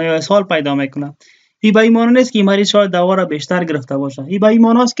پیدا میکنه یا اسهال پیدا میکنه. این به این معنی نیست که مریض شاید دوا را بیشتر گرفته باشه، این به این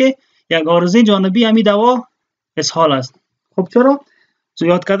معنی است که یک عارضه جانبی همین دوا اسهال است. خب چرا؟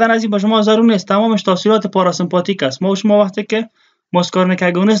 زیاد کردن از این به شما ضرور نیست، تمامش تاثیرات پاراسمپاتیک است. ما شما وقتی که ماسکارینک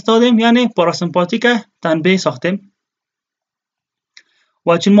اگونیست دادیم یعنی پاراسمپاتیک تنبیه ساختیم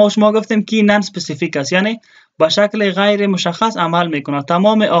و چون ما شما گفتیم که نان اسپسیفیک است، یعنی به شکل غیر مشخص عمل میکنه.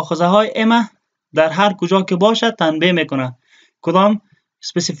 تمام آخذه های ام در هر کجا که باشه تنبیه میکنه، کدام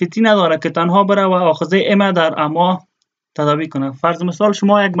اسپسیفیتی نداره که تنها بره و آخذه ام در اما تداوی کنه. فرض مثال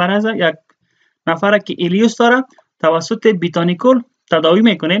شما یک مریض یک نفر که ایلیوس داره توسط بیتانیکول تداوی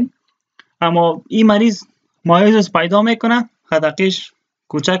میکنین، اما این مریض مایوزس پیدا میکنه، خدقیش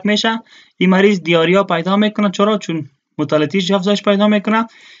کوچک میشه، این مریض دیاریا پیدا میکنه. چرا؟ چون موتالیتیش افزایش پیدا میکنه.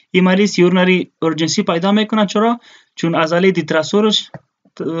 این مریض یورنری اورژنسی پیدا میکنه. چرا؟ چون عضله دیتراسورش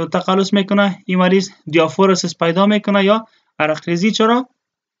تقلص میکنه. این مریض دیافورسیس پیدا میکنه یا عرق ریزی. چرا؟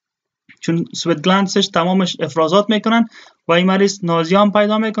 چون سویت گلندسش تمامش افرازات میکنن و این مریض نازیام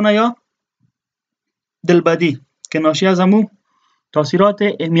پیدا میکنه یا دلبدی که ناشی از همون تاثیرات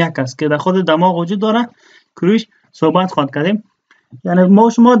امیک است که در خود دماغ وجود داره که رویش صحبت خواهد کردیم. یعنی ما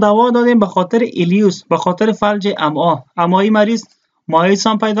شما دوا دادیم به خاطر ایلیوس، به خاطر فلج اما این مریض مایوس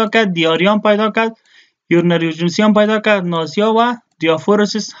هم پیدا کرد، دیاریا هم پیدا کرد، یورنری اورژنسی هم پیدا کرد، نازیا و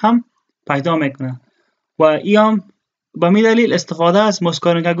دیافورسیس هم پیدا میکنه و این هم به می دلیل استفاده از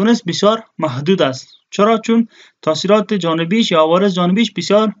ماسکارینک اگونیست بسیار محدود است. چرا؟ چون تاثیرات جانبیش یا عوارض جانبیش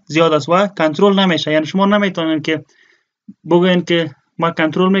بسیار زیاد است و کنترل نمیشه. یعنی شما نمیتونین که بگوین که ما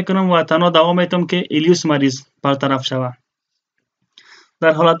کنترل میکنم و تنها دوا میتونم که ایلیوس مریض برطرف شود.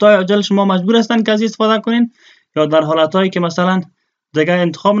 در حالتهای عاجل شما مجبور هستن که از استفاده کنین یا در حالتهایی که مثلا دیگه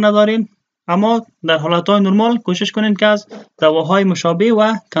انتخاب ندارین، اما در حالتهای نرمال کوشش کنین که از دواهای مشابه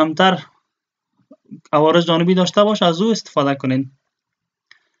و کمتر عوارض جانبی داشته باشه از او استفاده کنین.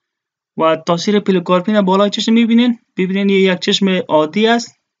 و تاثیر پیلوکارپین بالای چشم میبینین، ببینین یک چشم عادی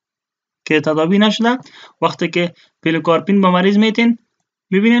است که تداوی نشده. وقتی که پیلوکارپین به مریض میتین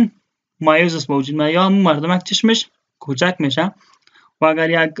میبینین مایوزس موجود میاد یا مردمک چشمش کوچک میشه. و اگر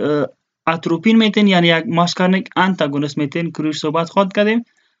یک اتروپین میتین یعنی یک ماسکارینک انتاگونیست میتین که روش صحبت خواهد کردیم،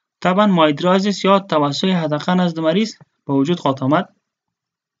 طبعا مایدرازیس یا توسع حدقه نزد مریض به وجود خواهد آمد.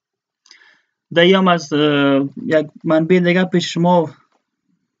 دیگه از یک منبع دیگه پیش شما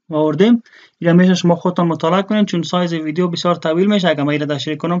آوردیم، یا میشه شما خودتان مطالعه کنین چون سایز ویدیو بسیار طویل میشه اگه من اینو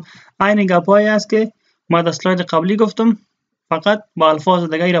تشریح کنم. این گپایی است که ما در اسلاید قبلی گفتم، فقط با الفاظ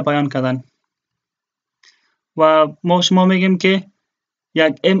دیگه را بیان کردن. و ما شما میگیم که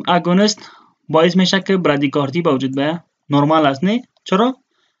یک ام اگونیست باعث میشه که برادیکاردی به وجود بیاد. نرمال است نه؟ چرا؟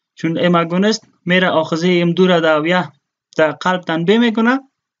 چون ام اگونیست میره آخذه ام دو را در قلب تنبیه میکنه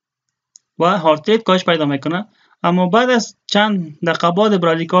و هارت ریت کاهش پیدا میکنه، اما بعد از چند دقیقه بعد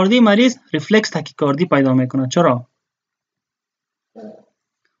برادیکاردی مریض ریفلکس تاکیکاردی پیدا میکنه. چرا؟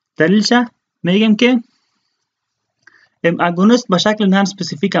 دلیلش میگیم که ام اگونیست به شکل نان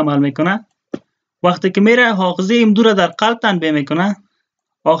اسپسیفیک عمل میکنه وقتی که میره آخذه M2 را در قلب تنبیه میکنه،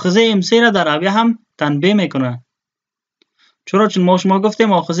 آخذه M3 را در ریه هم تنبیه میکنه. چرا؟ چون ما شما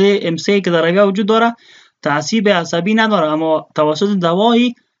گفتیم آخذه M3 که در ریه وجود داره تعصیب عصبی نداره، اما توسط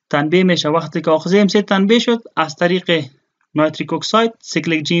دوایی تنبیه میشه. وقتی که آخذه M3 تنبیه شد، از طریق نایتریک اکساید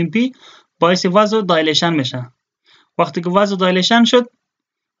سیکلیک GMP باعث وازو دایلیشن میشه. وقتی که وازو دایلیشن شد،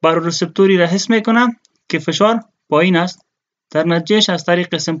 برای رسپتوری را حس میکنه که فشار پایین است، در نتیجهش از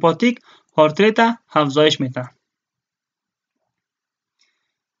طریق سمپاتیک هارت ریت افزایش میده.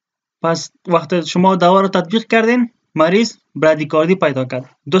 پس وقتی شما دوا رو تطبیق کردین، مریض برادیکاردی پیدا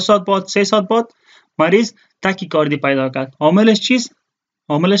کرد. 2 ساعت بعد 3 ساعت بعد مریض تاکیکاردی پیدا کرد. عاملش چیست؟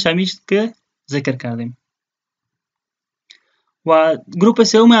 عاملش همیشه که ذکر کردیم. و گروپ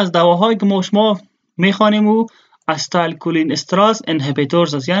سوم از دواهایی که ما شما میخوانیم او استایلکولین استراز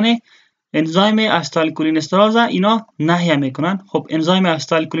انهیبیتورز است، یعنی انزایم استایلکولین استراز اینا نهی میکنن. خب انزایم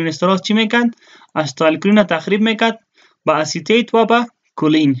استایلکولین استراز چی میکند؟ استایلکولین را تخریب میکند با اسیتیت و با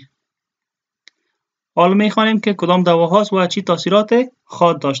کولین. حالا میخوانیم که کدام دواهاست و چی تاثیرات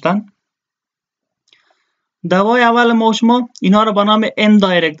خاص داشتن. دوای اول ما شما اینا رو به نام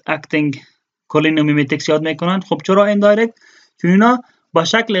اندایرکت اکتینگ کولینومیمتیکس یاد میکنن. خب چرا اندایرکت؟ چون اینا با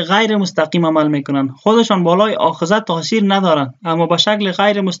شکل غیر مستقیم عمل میکنن. خودشان بالای آخذه تاثیر ندارن، اما با شکل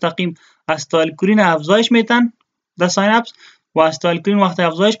غیر مستقیم استایلکولین افزایش میتن در ساینپس و استایلکولین وقتی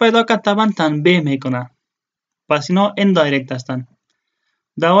افزایش پیدا کرد طبعا تنبیه میکنه. پس اینا اندایرکت هستن.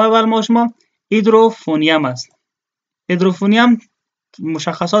 دوای اول ما شما هیدروفونیم است. هیدروفونیم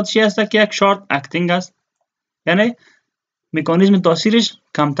مشخصات چی هست که یک شارت اکتینگ است، یعنی مکانیزم تاثیرش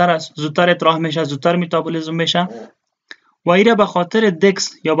کمتر است، زودتر اطراح میشه، زودتر متابولیزم میشه و ایره به خاطر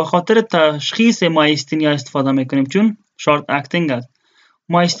دکس یا به خاطر تشخیص مایستینیا استفاده میکنیم چون شارت اکتینگ است.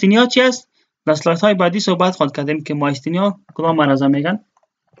 مایستینیا چی است؟ در اسلایدهای های بعدی صحبت خواهد کردیم که مایستینیا کدام مرض میگن.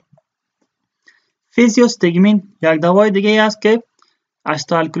 فیزیوستگمین یک دوای دیگه است که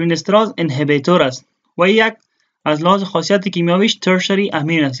استایلکولین استراز انهیبیتور است و یک از لحاظ خاصیت کیمیاییش ترشری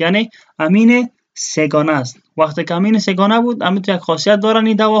امین است، یعنی امین سگانه است. وقتی که امین سگانه بود، امین یک خاصیت دارن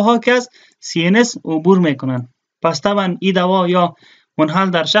این دواها که از CNS عبور میکنن. پس طبعا این دوا یا منحل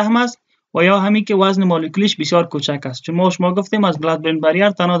در شحم است و یا همین که وزن مولکولیش بسیار کوچک است. چون ما شما گفتیم از بلاد برین بریر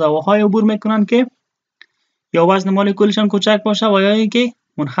تنها دواهای عبور میکنن که یا وزن مولکولیشان کوچک باشه و یا اینکه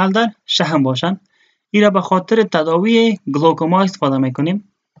منحل در شحم باشن. این را به خاطر تداوی گلوکوما استفاده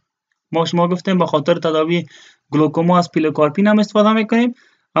میکنیم. ما شما گفتیم به خاطر تداوی گلوکوما از پیلوکارپین هم استفاده میکنیم،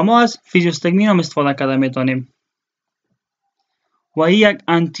 اما از فیزیوستگمین هم استفاده کرده میتونیم. و این یک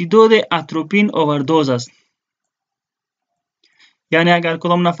انتیدوت اتروپین اووردوز است. یعنی اگر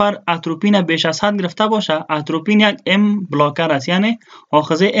کدام نفر اتروپین بیش از حد گرفته باشه، اتروپین یک ام بلاکر است، یعنی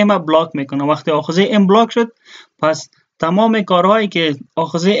آخذه ام بلاک میکنه. وقتی آخذه ام بلاک شد، پس تمام کارهایی که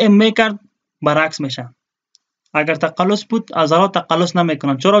آخذه ام میکرد برعکس میشه. اگر تقلص بود، عضلات تقلص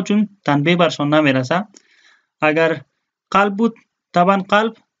نمیکنن. چرا؟ چون تنبیه برشان نمیرسه. اگر قلب بود، طبعا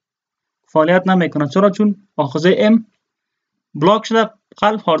قلب فعالیت نمیکنه. چرا؟ چون آخذه ام بلاک شده،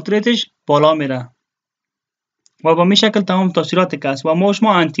 قلب هارت ریتش بالا میره و با می شکل تمام تاثیرات که است و ما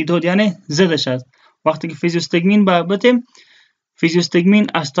شما انتیدوت یعنی ضدش است. وقتی که فیزیوستگمین بتیم، فیزیوستگمین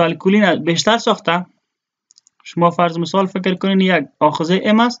استایلکولین بیشتر ساخته. شما فرض مثال فکر کنین یک آخذه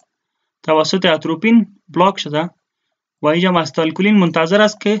ام است، توسط اتروپین بلاک شده و اینجا استایلکولین منتظر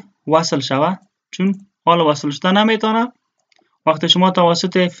است که وصل شود، چون حالا وصل شده نمیتونه. وقتی شما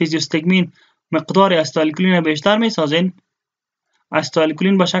توسط فیزیوستگمین مقدار استایلکولین بیشتر میسازین،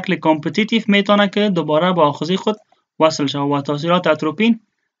 استایلکولین به شکل کامپتیتیو میتونه که دوباره با آخذه خود وصل شود و تاثیرات اتروپین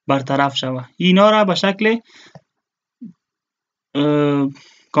برطرف شود. اینا را به شکل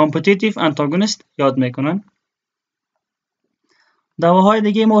کامپتیتیو انتاگونیست یاد میکنن. دواهای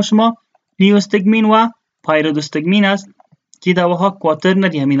دیگه ما شما نیوستگمین و پایرودوستگمین است که دواها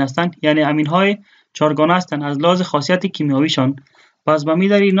کواترنری امین هستند، یعنی امین های چارگانه هستند از لحاظ خاصیت کیمیاییشان. پس به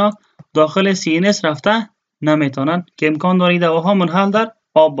میدار اینا داخل CNS رفته نمیتونن که امکان داره دواها منحل در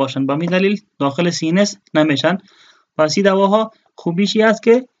آب باشن، به می دلیل داخل CNS نمیشن. پس این دواها خوبیشی است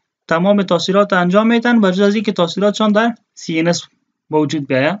که تمام تاثیرات انجام میدن بجز از اینکه تاثیراتشان در CNS موجود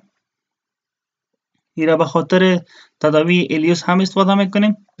بیاید. این را به خاطر تداوی الیوس هم استفاده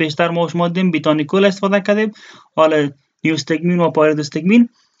میکنیم. بیشتر ما شما دیدیم بیتانیکول استفاده کردیم، حالا نیوستگمین و پایرودوستگمین،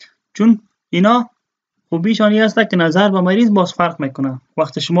 چون اینا خوبیشانی هست که نظر به مریض باز فرق میکنه.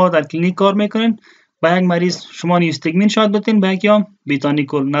 وقتی شما در کلینیک کار میکنین، با یک مریض شما نیوستگمین شاید بتین، با یک هم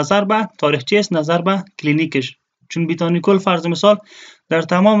بیتانیکول. نظر به تاریخچه است، نظر به کلینیکش. چون بیتانیکول فرض مثال در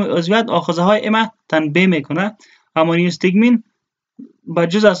تمام عضویت آخذه های ام تنبیه میکنه، اما نیوستگمین با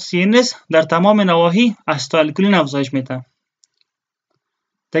جز از CNS در تمام نواحی استایلکولین افزایش میده.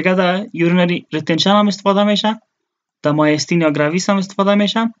 دیگه در یورینری ریتنشن هم استفاده میشه، در مایستین یا گراویس هم استفاده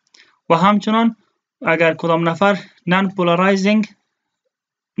میشه و همچنان اگر کدام نفر نان پولارایزینگ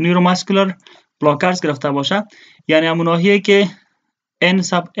نیوروماسکولار بلاکرز گرفته باشه، یعنی همون ناحیه‌ای که N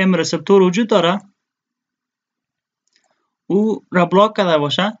sub M ریسپتور وجود داره او را بلاک کرده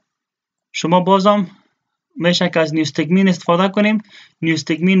باشه، شما بازم میشه که از نیوستگمین استفاده کنیم.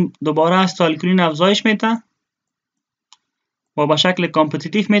 نیوستگمین دوباره استایلکولین افزایش میده و به شکل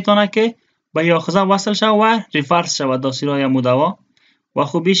کامپتیتیو میتونه که به یاخوزه وصل شود و ریفرس شود داسیرای مدوا و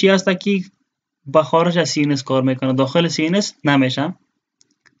خوبیشی هست که به خارج از CNS کار میکنه، داخل CNS نمیشه.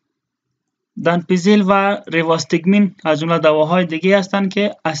 دنپیزیل و ریواستگمین از جمله دواهای دیگه هستند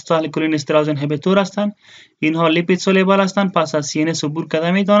که استایلکولین استراز اینهیبیتور هستند. اینها لیپید سولوبل هستند، پس از CNS عبور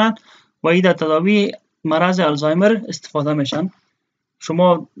کرده میتونن و این در تداوی مرض آلزایمر استفاده میشن.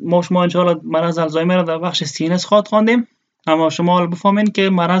 شما انشاءالله مرض آلزایمر در بخش CNS خواندیم، اما شما بفهمین که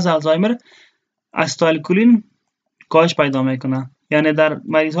مرض آلزایمر استایلکولین کاهش پیدا میکنه، یعنی در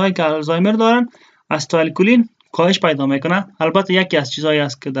مریض هایی که آلزایمر دارن استایلکولین کاهش پیدا میکنه. البته یکی از چیزایی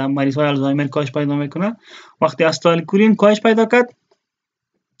است که در مریض های آلزایمر کاهش پیدا میکنه. وقتی استایلکولین کاهش پیدا کرد،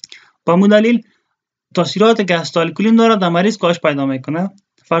 با مو دلیل تاثیراتی که استایلکولین داره در مریض کاهش پیدا میکنه.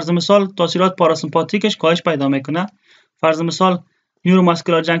 فرض مثال تاثیرات پاراسمپاتیکش کاهش پیدا میکنه. فرض مثال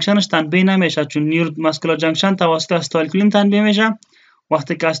نیوروماسکولار جنکشنش تنبیه نمیشه، چون نیوروماسکولار جنکشن توسط استایلکولین تنبیه میشه.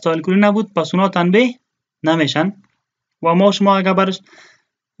 وقتی که استایلکولین نبود پس اونا تنبیه نمیشن و شما اگر برش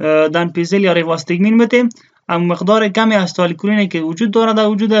دنپیزیل یا ریواستگمین بدیم، اما مقدار کمی استایلکولینی که وجود داره در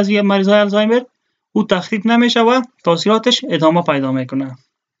وجود از مریض های آلزایمر او تخریب نمیشه و تاثیراتش ادامه پیدا میکنه.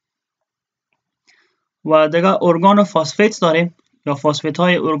 و دیگه ارگان فاسفیتس داریم یا فاسفیت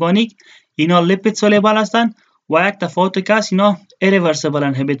های ارگانیک. اینا لیپید سولوبل هستند و یک تفاوت که است اینا ایریورسیبل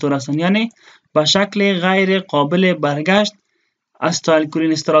اینهیبیتور هستند، یعنی به شکل غیر قابل برگشت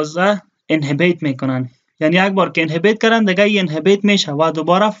استایلکولین استراز اینهیبیت میکنن. یعنی یک بار که اینهیبیت کردن دیگه این اینهیبیت میشه و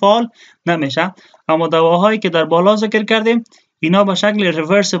دوباره فعال نمیشه. اما دواهایی که در بالا ذکر کردیم اینا به شکل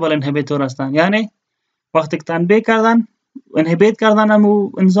ریورسیبل اینهیبیتور هستند، یعنی وقتی که تنبیه کردن اینهیبیت کردن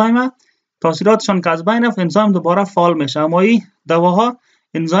همو انزایم، تاثیراتشان که از بین رفت انزایم دوباره فعال میشه. اما این دواها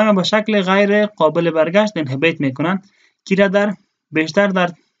انزایم به شکل غیر قابل برگشت اینهیبیت میکنن که را بیشتر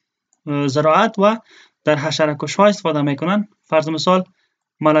در زراعت و در حشره‌کش‌ها استفاده میکنن. فرض مثال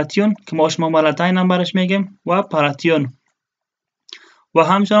مالاتیون که ما مالاتین هم برش میگیم و پاراتیون و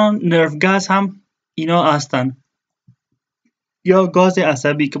همچنان نرو گاز هم اینا هستن یا گاز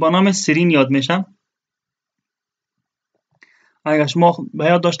عصبی که با نام سرین یاد میشن. اگر شما به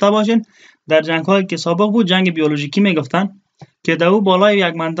یاد داشته باشین در جنگ هایی که سابق بود جنگ بیولوژیکی میگفتن که در او بالای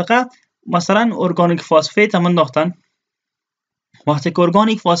یک منطقه مثلا ارگانیک فاسفیت هم انداختن. وقتی که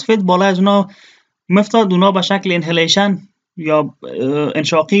ارگانیک فاسفیت بالای از اونا مفتاد، اونا به شکل انهلیشن یا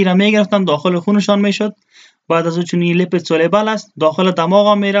انشاقی را میگرفتن، داخل خونشان میشد. بعد از اون چون این لیپید سولوبل است داخل دماغ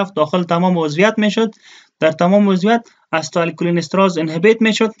هم میرفت، داخل تمام عضویت میشد. در تمام عضویت استایلکولین استراز اینهیبیت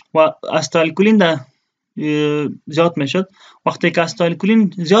میشد و استایلکولین در زیاد میشد. وقتی که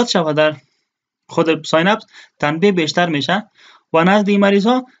استایلکولین زیاد شود در خود ساینپس تنبیه بیشتر میشه و نزد این مریض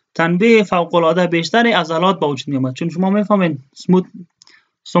ها تنبیه فوق العاده بیشتر عضلات به وجود میاد، چون شما میفهمین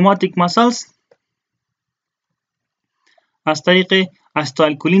سوماتیک مسلز از طریق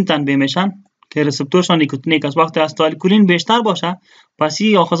استایلکولین تنبیه میشن که ریسپتورشان نیکوتینیک است. وقتی استایلکولین بیشتر باشه پس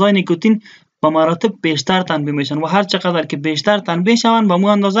این آخذهای نیکوتین به مراتب بیشتر تنبیه میشن و هر چقدر که بیشتر تنبیه شون به مو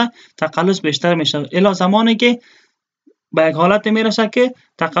اندازه تقلص بیشتر میشه، الی زمانی که به یک حالت میرسه که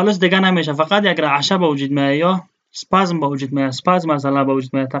تقلص دیگه نمیشه، فقط یک رعشه به وجود میاد یا سپازم به وجود میاد، سپازم عضله به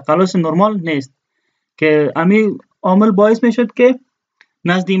وجود میاد، تقلص نرمال نیست. که همین عامل باعث میشد که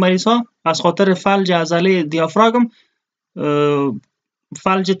نزد این مریض ها از خاطر فلج عضله دیافراگم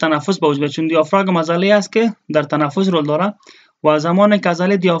فلج تنفس به وجود بیاد، چون دیافراگم عضله است که در تنفس رول داره و زمانی که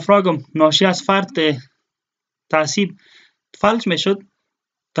عضله دیافراگم ناشی از فرط تعصیب فلج میشد،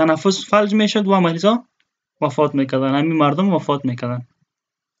 تنفس فلج میشد و مریضا وفات میکردن، همین مردم وفات میکردن.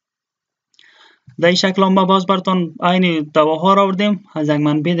 در این شکل ما باز براتون عین دواها را آوردیم، از یک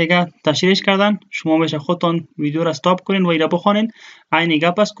منبع دیگه تشریحش کردن. شما میشه خودتون ویدیو را استاپ کنین و اینا بخونین، عین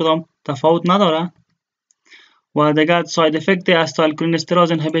گپ است، کدام تفاوت نداره. و دیگه ساید افکت استایلکولین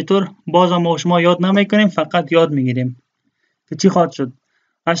استراز اینهیبیتور باز ما شما یاد نمیکنیم، فقط یاد میگیریم که چی خواهد شد.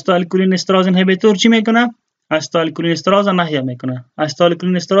 استایلکولین استراز اینهیبیتور چی میکنه؟ استایلکولین استراز ناحیه میکنه.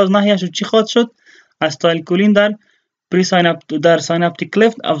 استایلکولین استراز ناحیه شد چی خواهد شد؟ استایلکولین در سایناپتیک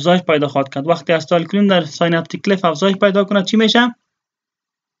کلفت افزایش پیدا خواهد کرد. وقتی استایلکولین در سایناپتیک کلفت افزایش پیدا کنه چی میشه؟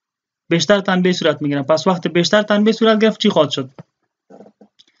 بیشتر تنبیه صورت میگیره. پس وقتی بیشتر تنبیه صورت گرفت چی خواهد شد؟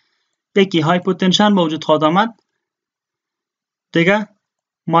 یکی هایپوتنشن به وجود خواهد آمد. دیگه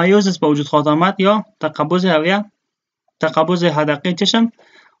مایوزیس به وجود خواهد آمد یا تقبض هویه، تقبض حدقه چشم،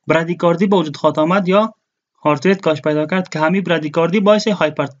 برادیکاردی به وجود خواهد آمد یا هارت ریت کاهش پیدا کرد که همین برادیکاردی باعث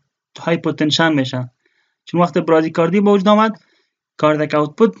هایپوتنشن میشه. چون وقتی برادیکاردی به وجود آمد کاردیاک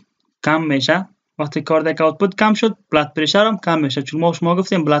اوتپوت کم میشه. وقتی کاردیاک اوتپوت کم شد بلاد پرشر هم کم میشه. چون شما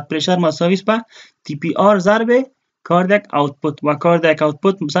گفتیم بلاد پرشر مساوی است به تی پی آر ضرب کاردیاک اوتپوت و کاردیاک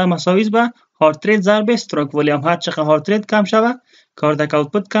اوتپوت مساوی است به هارت ریت ضرب استروک ولیوم. هر چقدر هارت ریت کم شود کاردیاک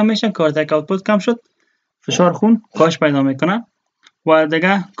اوتپوت کم میشه. کاردیاک اوتپوت کم شد فشار خون کاهش پیدا میکنه. و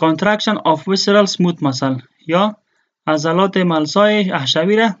دیگه کانترکشن آف ویسرال سموث مسل یا عضلات ملسای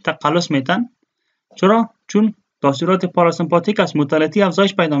احشوی را تقلص میتن. چرا؟ چون تاثیرات پاراسمپاتیک از موتالیتی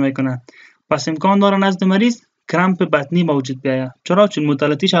افزایش پیدا میکنه. پس امکان داره نزد مریض کرامپ بطنی موجود بیاید. چرا؟ چون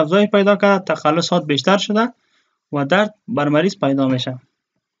موتالیتیش افزایش پیدا کرده، تقلصات بیشتر شده و درد بر مریض پیدا میشه.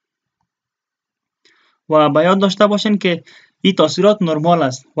 و باید یاد داشته باشین که این تاثیرات نرمال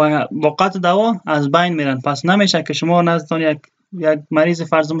است و وقت دوا از بین میرن. پس نمیشه که شما نزدتان یک مریض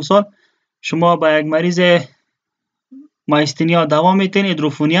فرض مثال شما با یک مریض مایستینیا دوا میتین،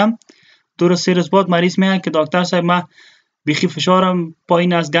 هیدروفونیم، 2 3 روز بعد مریض میگه که دکتر صاحب من بیخی فشارم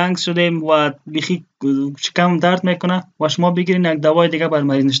پایین از گنگ شدیم و بیخی شکم درد میکنه و شما بگیرین یک دوای دیگه بر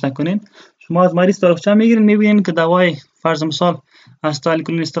مریض نشته کنین. شما از مریض طرفچه میگیرین، میبینین که دوای فرض مثال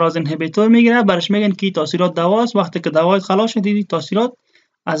استایلکولینستراز اینهیبیتور میگیره، برش میگن که تاثیرات دواست. وقتی که دوای خلاص شد دیدی تاثیرات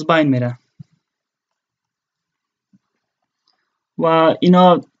از بین میره. و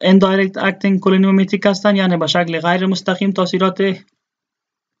اینا اندایرکت اکتینگ کولینومیتیک هستن، یعنی به شکل غیر مستقیم تاثیرات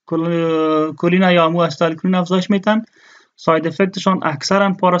کولینا یا امو استایلکولین افزایش میتن. ساید افکتشان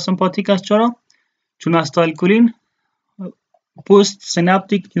اکثرا پاراسمپاتیک است. چرا؟ چون استایلکولین پوست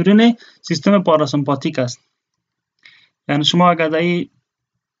سیناپتیک نیورون سیستم پاراسمپاتیک است. یعنی شما اگر در این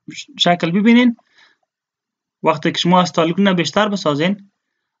شکل ببینین وقتی که شما استایلکولین بیشتر بسازین،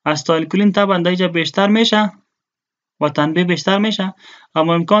 استایلکولین طبعا در اینجا بیشتر میشه و تنبیه بیشتر میشه،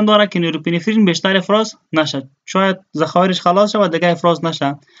 اما امکان داره که نوروپینفرین بیشتر افراز نشه. شاید ذخایرش خلاص شه و دیگه افراز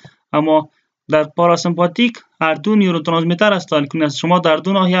نشه. اما در پاراسمپاتیک هر دو نیوروترانسمیتر استایلکولین است. شما در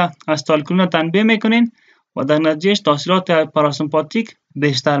دو ناحیه استایلکولین تنبیه میکنین و در نتیجهش تاثیرات پاراسمپاتیک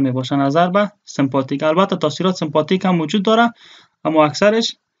بیشتر میباشه نظر به سمپاتیک. البته تاثیرات سمپاتیک هم وجود داره اما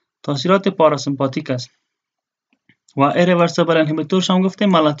اکثرش تاثیرات پاراسمپاتیک است. و ایریورسیبل اینهیبیتورش هم گفتیم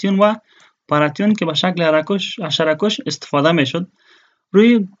مالاتیون و پاراتیون که به شکل حشره‌کش استفاده میشد.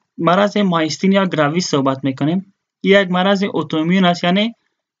 روی مرض مایستینیا گراویس صحبت میکنیم. یک مرض اوتونومیون است، یعنی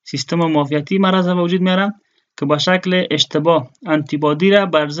سیستم معافیتی مرض به وجود میاره که با شکل اشتباه انتیبادی را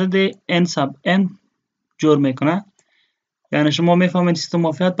بر ضد N جور میکنه. یعنی شما میفهمید سیستم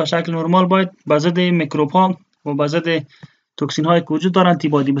معافیت به شکل نرمال باید بر ضد میکروب ها و بر ضد توکسین هایی که وجود دارن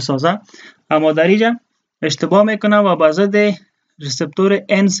انتیبادی بسازه، اما در اینجا اشتباه میکنه و بر ضد ریسپتور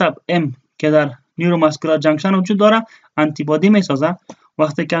N که در نیوروماسکولار جنکشن وجود داره انتیبادی میسازه.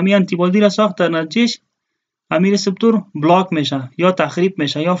 وقتی که همین انتیبادی را ساخت در نتیجهش همین ریسپتور بلاک میشه یا تخریب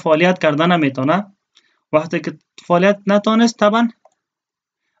میشه یا فعالیت کردن نمیتونه. وقتی که فعالیت نتونست طبعا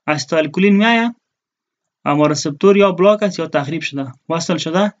استایلکولین میایه اما ریسپتور یا بلاک است یا تخریب شده، وصل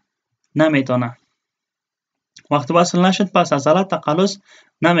شده نمیتونه. وقتی وصل نشد پس عضله تقلص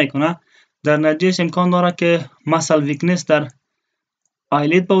نمیکنه. در نتیجه امکان داره که مسل ویکنس در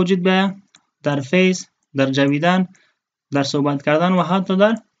آیلید به وجود بیاید، در فیس، در جویدن، در صحبت کردن و حتی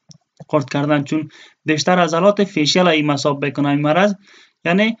در قرط کردن. چون بیشتر عضلات فیشیال این مساب بکنه این مرض،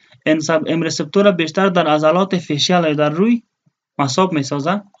 یعنی ام ریسپتور بیشتر در عضلات فیشیال در روی مساب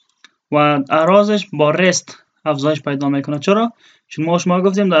میسازه و اعراضش با رست افزایش پیدا میکنه. چرا؟ چون شما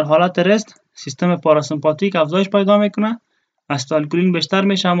گفتیم در حالت رست سیستم پاراسمپاتیک افزایش پیدا میکنه، استایلکولین بیشتر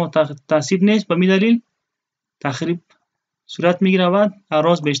میشه اما تاثیر نیست، به می دلیل تخریب صورت میگیره و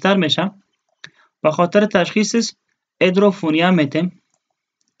اعراض بیشتر میشه. به خاطر تشخیصش هیدروفونیم میتیم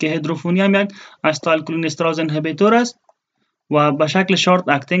که هیدروفونیم یک استایلکولینستراز اینهیبیتور است و به شکل شارت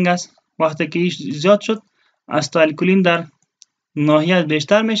اکتینگ است. وقتی که ایش زیاد شد استایلکولین در ناحیه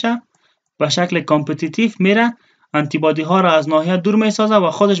بیشتر میشه، به شکل کامپتیتیو میره، انتیبادی ها را از ناحیه دور میسازه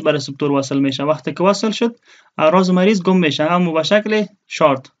و خودش به ریسپتور وصل میشه. وقتی که وصل شد اعراض مریض گم میشه اما به شکل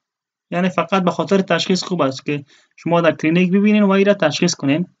شارت، یعنی فقط به خاطر تشخیص خوب است که شما در کلینیک ببینین و این را تشخیص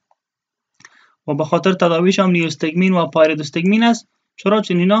کنین. و به خاطر تداویش هم نیوستگمین و پایریدوستگمین است. چرا؟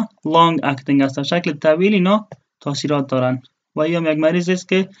 چون اینا لانگ اکتینگ است، شکل طویل اینا تاثیرات دارن. و این هم یک مریض است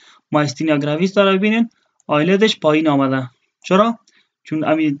که مایستینیا گراویس داره. ببینین آیلیدش پایین آمده. چرا؟ چون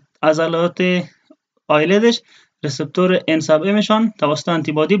امی عضلات آیلیدش ریسپتور N توسط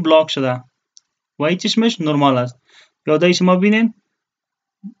انتیبادی بلاک شده و این چشمش نرمال است. یاده شما ببینین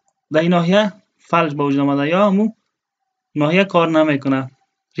در این ناحیه فلج به وجود آمده یا همون ناحیه کار نمیکنه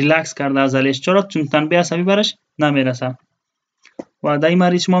ریلکس کرده ازش. چرا؟ چون تنبیه عصبی برش نمیرسه. و در این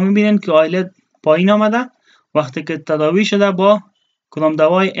مریض شما میبینین که آیلت پایین آمده. وقتی که تداوی شده با کدام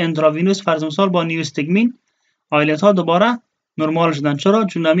دوای انتراوینوس، فرض مثال با نیوستگمین، آیلت ها دوباره نرمال شدن. چرا؟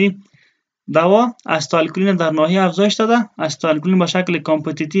 چون نمی دوا استایلکولین در ناحیه افزایش داده. استایلکولین با شکل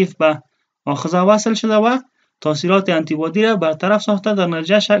کامپتیتیو به آخذه وصل شده و تاثیرات آنتیبادی را برطرف ساخته، در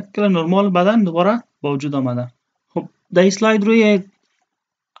نتیجه شکل نرمال بدن دوباره با وجود آمده. خب در اسلاید روی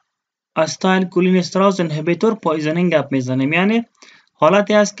استایلکولین استراز انهیبیتور پایزنینگ گپ میزنیم. یعنی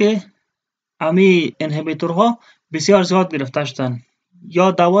حالتی است که امی انهیبیتورها بسیار زیاد گرفته شدن،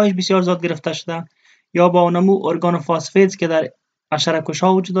 یا دوایش بسیار زیاد گرفته شده، یا با اونمو ارگانوفاسفیدز که در حشره‌کش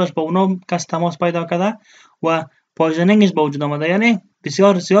ها وجود داشت با اونا کس تماس پیدا کرده و پایزنینگش با وجود آمده. یعنی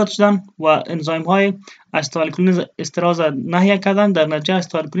بسیار زیاد شدن و انزایم های استایلکولین استراز ناحیه کردن، در نتیجه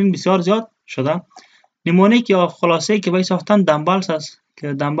استایلکولین بسیار زیاد شده. نمونه که خلاصه که باید ساختن دمبلز است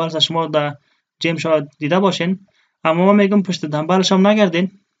که دمبلز شما در جیم شاید دیده باشین، اما ما میگم پشت دمبلش هم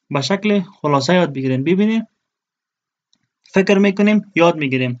نگردین، به شکل خلاصه یاد بگیرین. ببینین فکر میکنیم یاد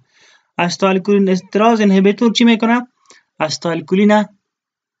میگیریم. استایلکولین استراز انهیبیتور چی میکنه؟ استایلکولین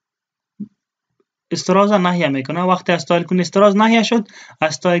استراز ناحیه میکنه. وقتی استایلکولین استراز ناحیه شد،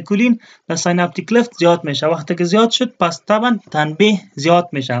 استایلکولین در سیناپتیک لیفت زیاد میشه. وقتی که زیاد شد پس طبعا تنبیه زیاد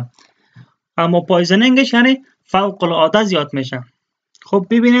میشه، اما پایزنینگش یعنی فوق العاده زیاد میشه. خب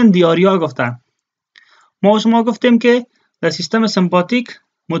ببینین دیاریا گفتن. ما شما گفتیم که در سیستم سمپاتیک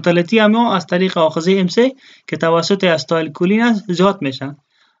موتیلیتی اما از طریق آخذه MC که توسط استایلکولین است زیاد میشه،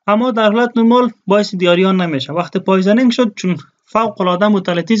 اما در حالت نرمال باعث دیاریا نمیشه. وقتی پایزنینگ شد، چون فوق العاده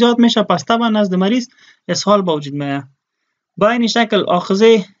موتیلیتی زیاد میشه، پس طبعا نزد مریض اسهال با وجود میاد. با این شکل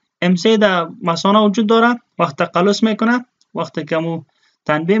آخذه MC در مثانه وجود داره. وقتی تقلص میکنه، وقتی که مو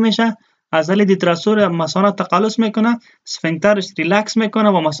تنبیه میشه، عضله دیتراسور مثانه تقلص میکنه، اسفنکترش ریلکس میکنه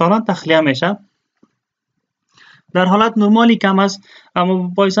و مثانه تخلیه میشه. در حالت نرمالی کم است،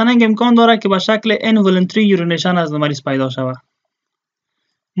 اما پایزنینگ امکان داره که به شکل اینولنتری یورینیشن از مریض پیدا شود.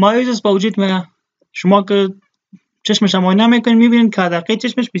 مایوزس با وجود میاد. شما که چشمش معاینه میکنید میبینید که حدقه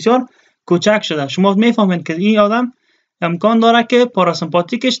چشمش بسیار کوچک شده. شما میفهمید که این آدم امکان داره که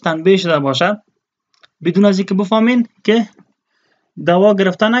پاراسمپاتیکش تنبیه شده باشه بدون از اینکه بفهمین که دوا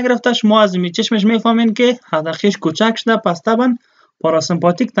گرفته نگرفته. شما از این چشمش میفهمین که حدقهش کوچک شده، پس طبعا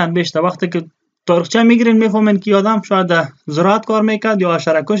پاراسمپاتیک تنبیه شده. وقتی که تاریخچه میگیرین میفهمین که آدم شاید زراعت کار میکرد یا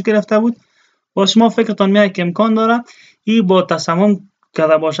حشره‌کش گرفته بود. با شما فکرتان میاد که امکان داره این با تسمم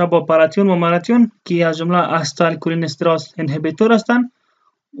کرده باشه با پاراتیون و ماراتیون که از جمله استایلکولین استراز انهیبیتور هستن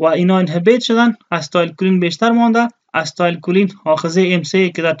و اینا انهیبیت شدن. استایلکولین بیشتر مانده. استایلکولین آخذه MC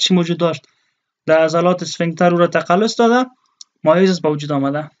که در چی موجود داشت در عضلات اسفنکتر او را تقلص داده، مایوزس با وجود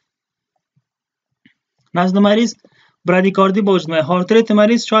آمده. نزد مریض برادیکاردی با وجود میاد. هارت ریت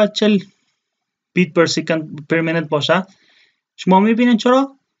مریض شاید 40 بیت پر سکند پر مینوت باشه. شما میبینید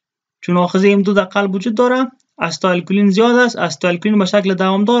چرا؟ چون آخذه M2 در قلب وجود داره، استایلکولین زیاد است. استایلکولین به شکل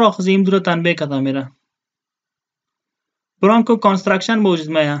دوامدار آخذه M2 را تنبیه کرده میره. برانکو کانستراکشن به وجود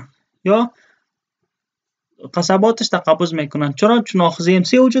میاد یا قصباتش تقبض میکنن. چرا؟ چون آخذه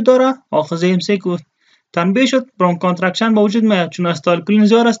MC وجود داره. آخذه MC که تنبیه شد، برانکو کانستراکشن به وجود میاد. چون استایلکولین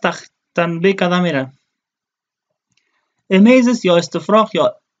زیاد است تنبیه کرده میره. امیزس یا استفراغ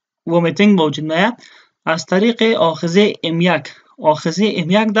یا وومیتینگ به وجود میاد از طریق آخذه M1. آخذه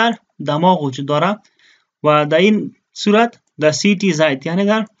M1 در دماغ وجود داره و در این صورت در CT زاید، یعنی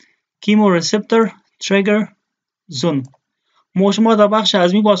در کیمورسپتور تریگر زون. ما شما در بخش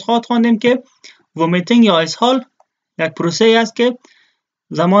هضمی بازخواهد خواندیم که وومیتینگ یا اسهال یک پروسه است که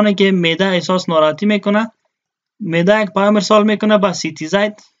زمانی که معده احساس ناراحتی میکنه، معده یک پیام ارسال میکنه به CT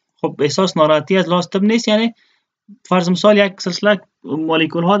زاید. خب احساس ناراحتی از لحاظ طب نیست، یعنی فرض مثال یک سلسله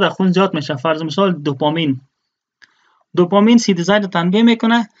مولکول ها در خون زیاد میشه. فرض مثال دوپامین CT زاید تنبیه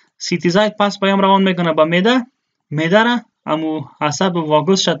میکنه. CT زاید پس پیام روان میکنه به معده را امو عصب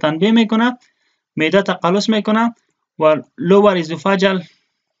واگوس را تنبیه میکنه. معده تقلص میکنه و لوور ایزوفاجال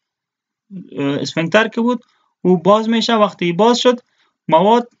اسفنکتر که بود او باز میشه. وقتی باز شد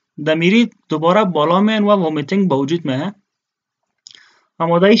مواد در میری دوباره بالا میان و وومیتینگ با وجود میاد.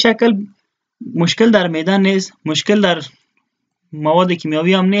 اما در این شکل مشکل در معده نیست، مشکل در مواد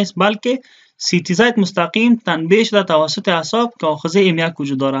کیمیاوی هم نیست، بلکه CT زاید مستقیم تنبیه شده توسط اعصاب که آخذه M1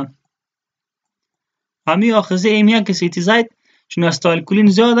 وجود دارن. همین آخذه M1 که CT زاید چون استایلکولین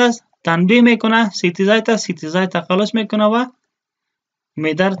زیاد است تنبیه میکنه CT زاید، CT زاید تقلص میکنه و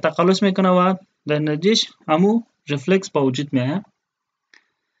معده تقلص میکنه و در نتیجه همو ریفلکس با وجود میاد.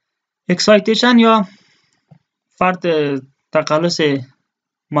 اکسایتیشن یا فرد تقلص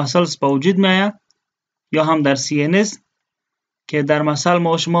مسلز با وجود میاد یا هم در CNS که در مثال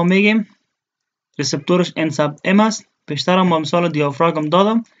ما شما میگیم ریسپتورش N sub M است. پیشتر هم مثال دیافراگم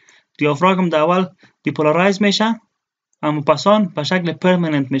دادم. دیافراگم در اول دیپولارایز میشه، اما پسان به شکل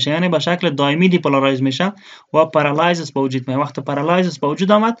پرمننت میشه، یعنی به شکل دائمی دیپولارایز میشه و پارالایزس به وجود میاد. وقت پارالایزس به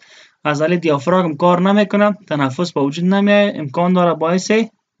وجود آمد، عضله دیافراگم کار نمیکنه، تنفس به وجود نمیاد، امکان داره باعث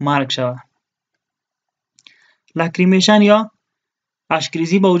مرگ شود. لاکریمیشن یا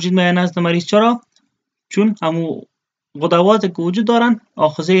اشکریزی به وجود میاد نزد مریض. چرا؟ چون همو غدوات که وجود دارن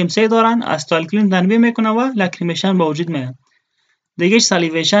آخذه MC دارن، استایلکولین تنبیه میکنه و لاکریمیشن به وجود میاد. دیگه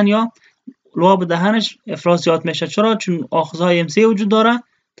سالیویشن یا لعاب دهنش افراز زیاد میشه. چرا؟ چون آخذه های MC وجود داره،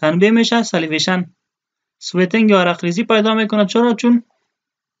 تنبیه میشه. سالیویشن سویتینگ یا عرق ریزی پیدا میکنه. چرا؟ چون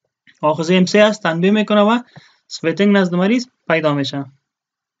آخذه MC است، تنبیه میکنه و سویتینگ نزد مریض پیدا میشه.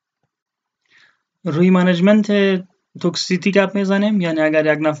 روی منیجمنت توکسیسیتی گپ میزنیم، یعنی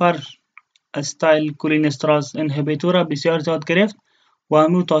اگر یک نفر استایل کولینستراز انهیبیتور بسیار زیاد گرفت و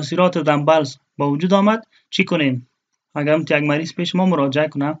همون تاثیرات دنبلز با وجود آمد، چی کنیم؟ اگر یک مریض پیش ما مراجعه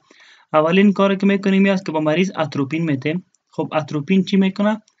کنه، اولین کاری که میکنیم است که با مریض اتروپین میتیم. خب اتروپین چی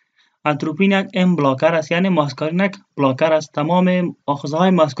میکنه؟ اتروپین یک ام بلاکر است، یعنی ماسکارینک بلاکر است. تمام آخذه های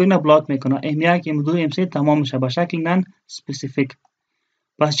ماسکارین بلاک میکنه. M1 M2 M3 تمام میشه به شکل نان اسپسیفیک.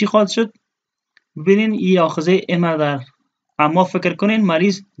 پس چی خواهد شد؟ ببینین این آخذه ام در اما فکر کنین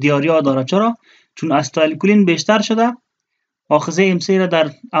مریض دیاریا داره. چرا؟ چون استایلکولین بیشتر شده، آخذه MC را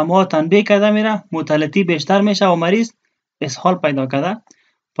در اما تنبیه کرده میره، موتیلیتی بیشتر میشه و مریض اسهال پیدا کرده.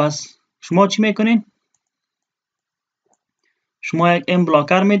 پس شما چی میکنین؟ شما یک ام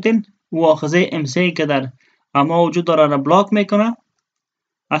بلاکر میتین و آخذه MC که در اما وجود داره را بلاک میکنه.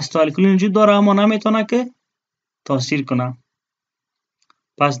 استایلکولین وجود داره اما نمیتونه که تاثیر کنه.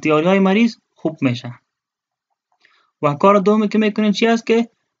 پس دیاریای مریض خوب میشه. و کار دومی که میکنین چی است که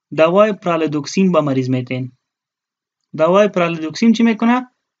دوای پرالیدوکسین با مریض میتین. دوای پرالیدوکسین چی میکنه؟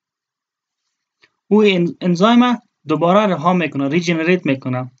 او انزایم دوباره رها میکنه، ریجنریت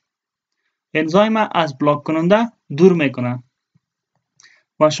میکنه. انزایم از بلاک کننده دور میکنه.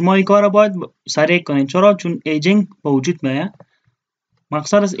 و شما این کار باید سریع کنین. چرا؟ چون ایجینگ به وجود میاد.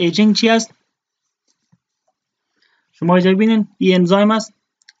 مقصد از ایجینگ چی است؟ شما اینجا ببینین این انزایم است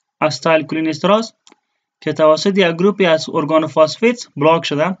استایلکولینستراز که توسط یک گروپی از ارگانوفاسفیت بلاک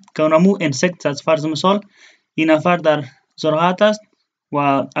شده که اونمو انسکت است. فرض مثال این نفر در زراعت است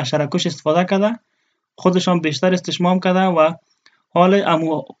و حشره‌کش استفاده کرده، خودشان بیشتر استشمام کرده و حال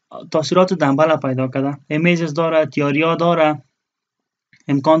امو تاثیرات دنبال پیدا کرده. امیزز داره، دیاریا داره،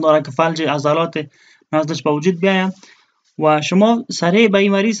 امکان داره که فلج عضلات نزدش به وجود بیاید و شما سریع به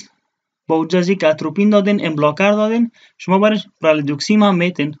این مریض با وجود از اینکه اتروپین دادین، امبلاکر دادین، شما برش پرالیدوکسین هم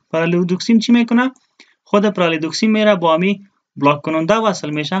میتین. پرالیدوکسین چی میکنه؟ خود پرالیدوکسین میره با امی بلاک کننده وصل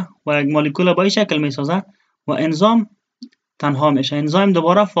میشه و یک مولکول با این شکل میسازه و انزیم تنها میشه. انزیم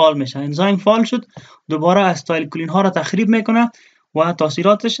دوباره فعال میشه. انزیم فعال شد، دوباره استایلکولین ها را تخریب میکنه و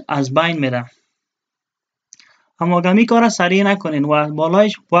تاثیراتش از بین میره. اما اگر می کار سریع نکنین و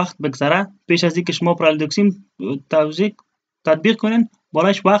بالایش وقت بگذره، پیش از اینکه شما پرالیدوکسین تطبیق کنین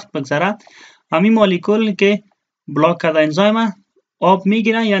بالایش وقت بگذره، همین مولکول که بلاک کرده انزیم آب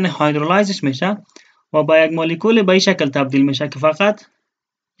میگیره، یعنی هایدرولایزش میشه و با یک مولکول به این شکل تبدیل میشه که فقط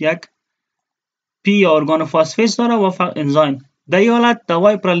یک پی یا ارگانوفاسفیت داره و انزیم. در این حالت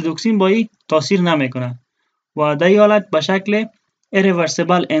دوای پرالیدوکسین با این تاثیر نمیکنه و در این حالت به شکل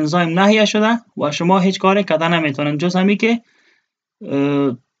ایریورسیبل انزیم ناحیه شده و شما هیچ کاری کرده نمیتونن جز همی که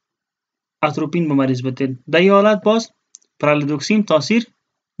اتروپین به مریض بدید. در این حالت باز پرالیدوکسین تاثیر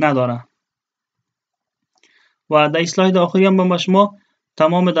نداره. و در اسلاید آخری هم با شما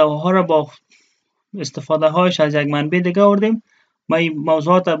تمام دواها را با استفاده هایش از یک منبع دیگه آوردیم. ما این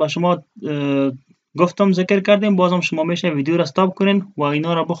موضوعات را با شما گفتم، ذکر کردیم. بازم شما میشه ویدیو را استاپ کنین و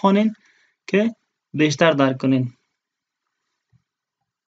اینا را بخونین که بیشتر درک کنین.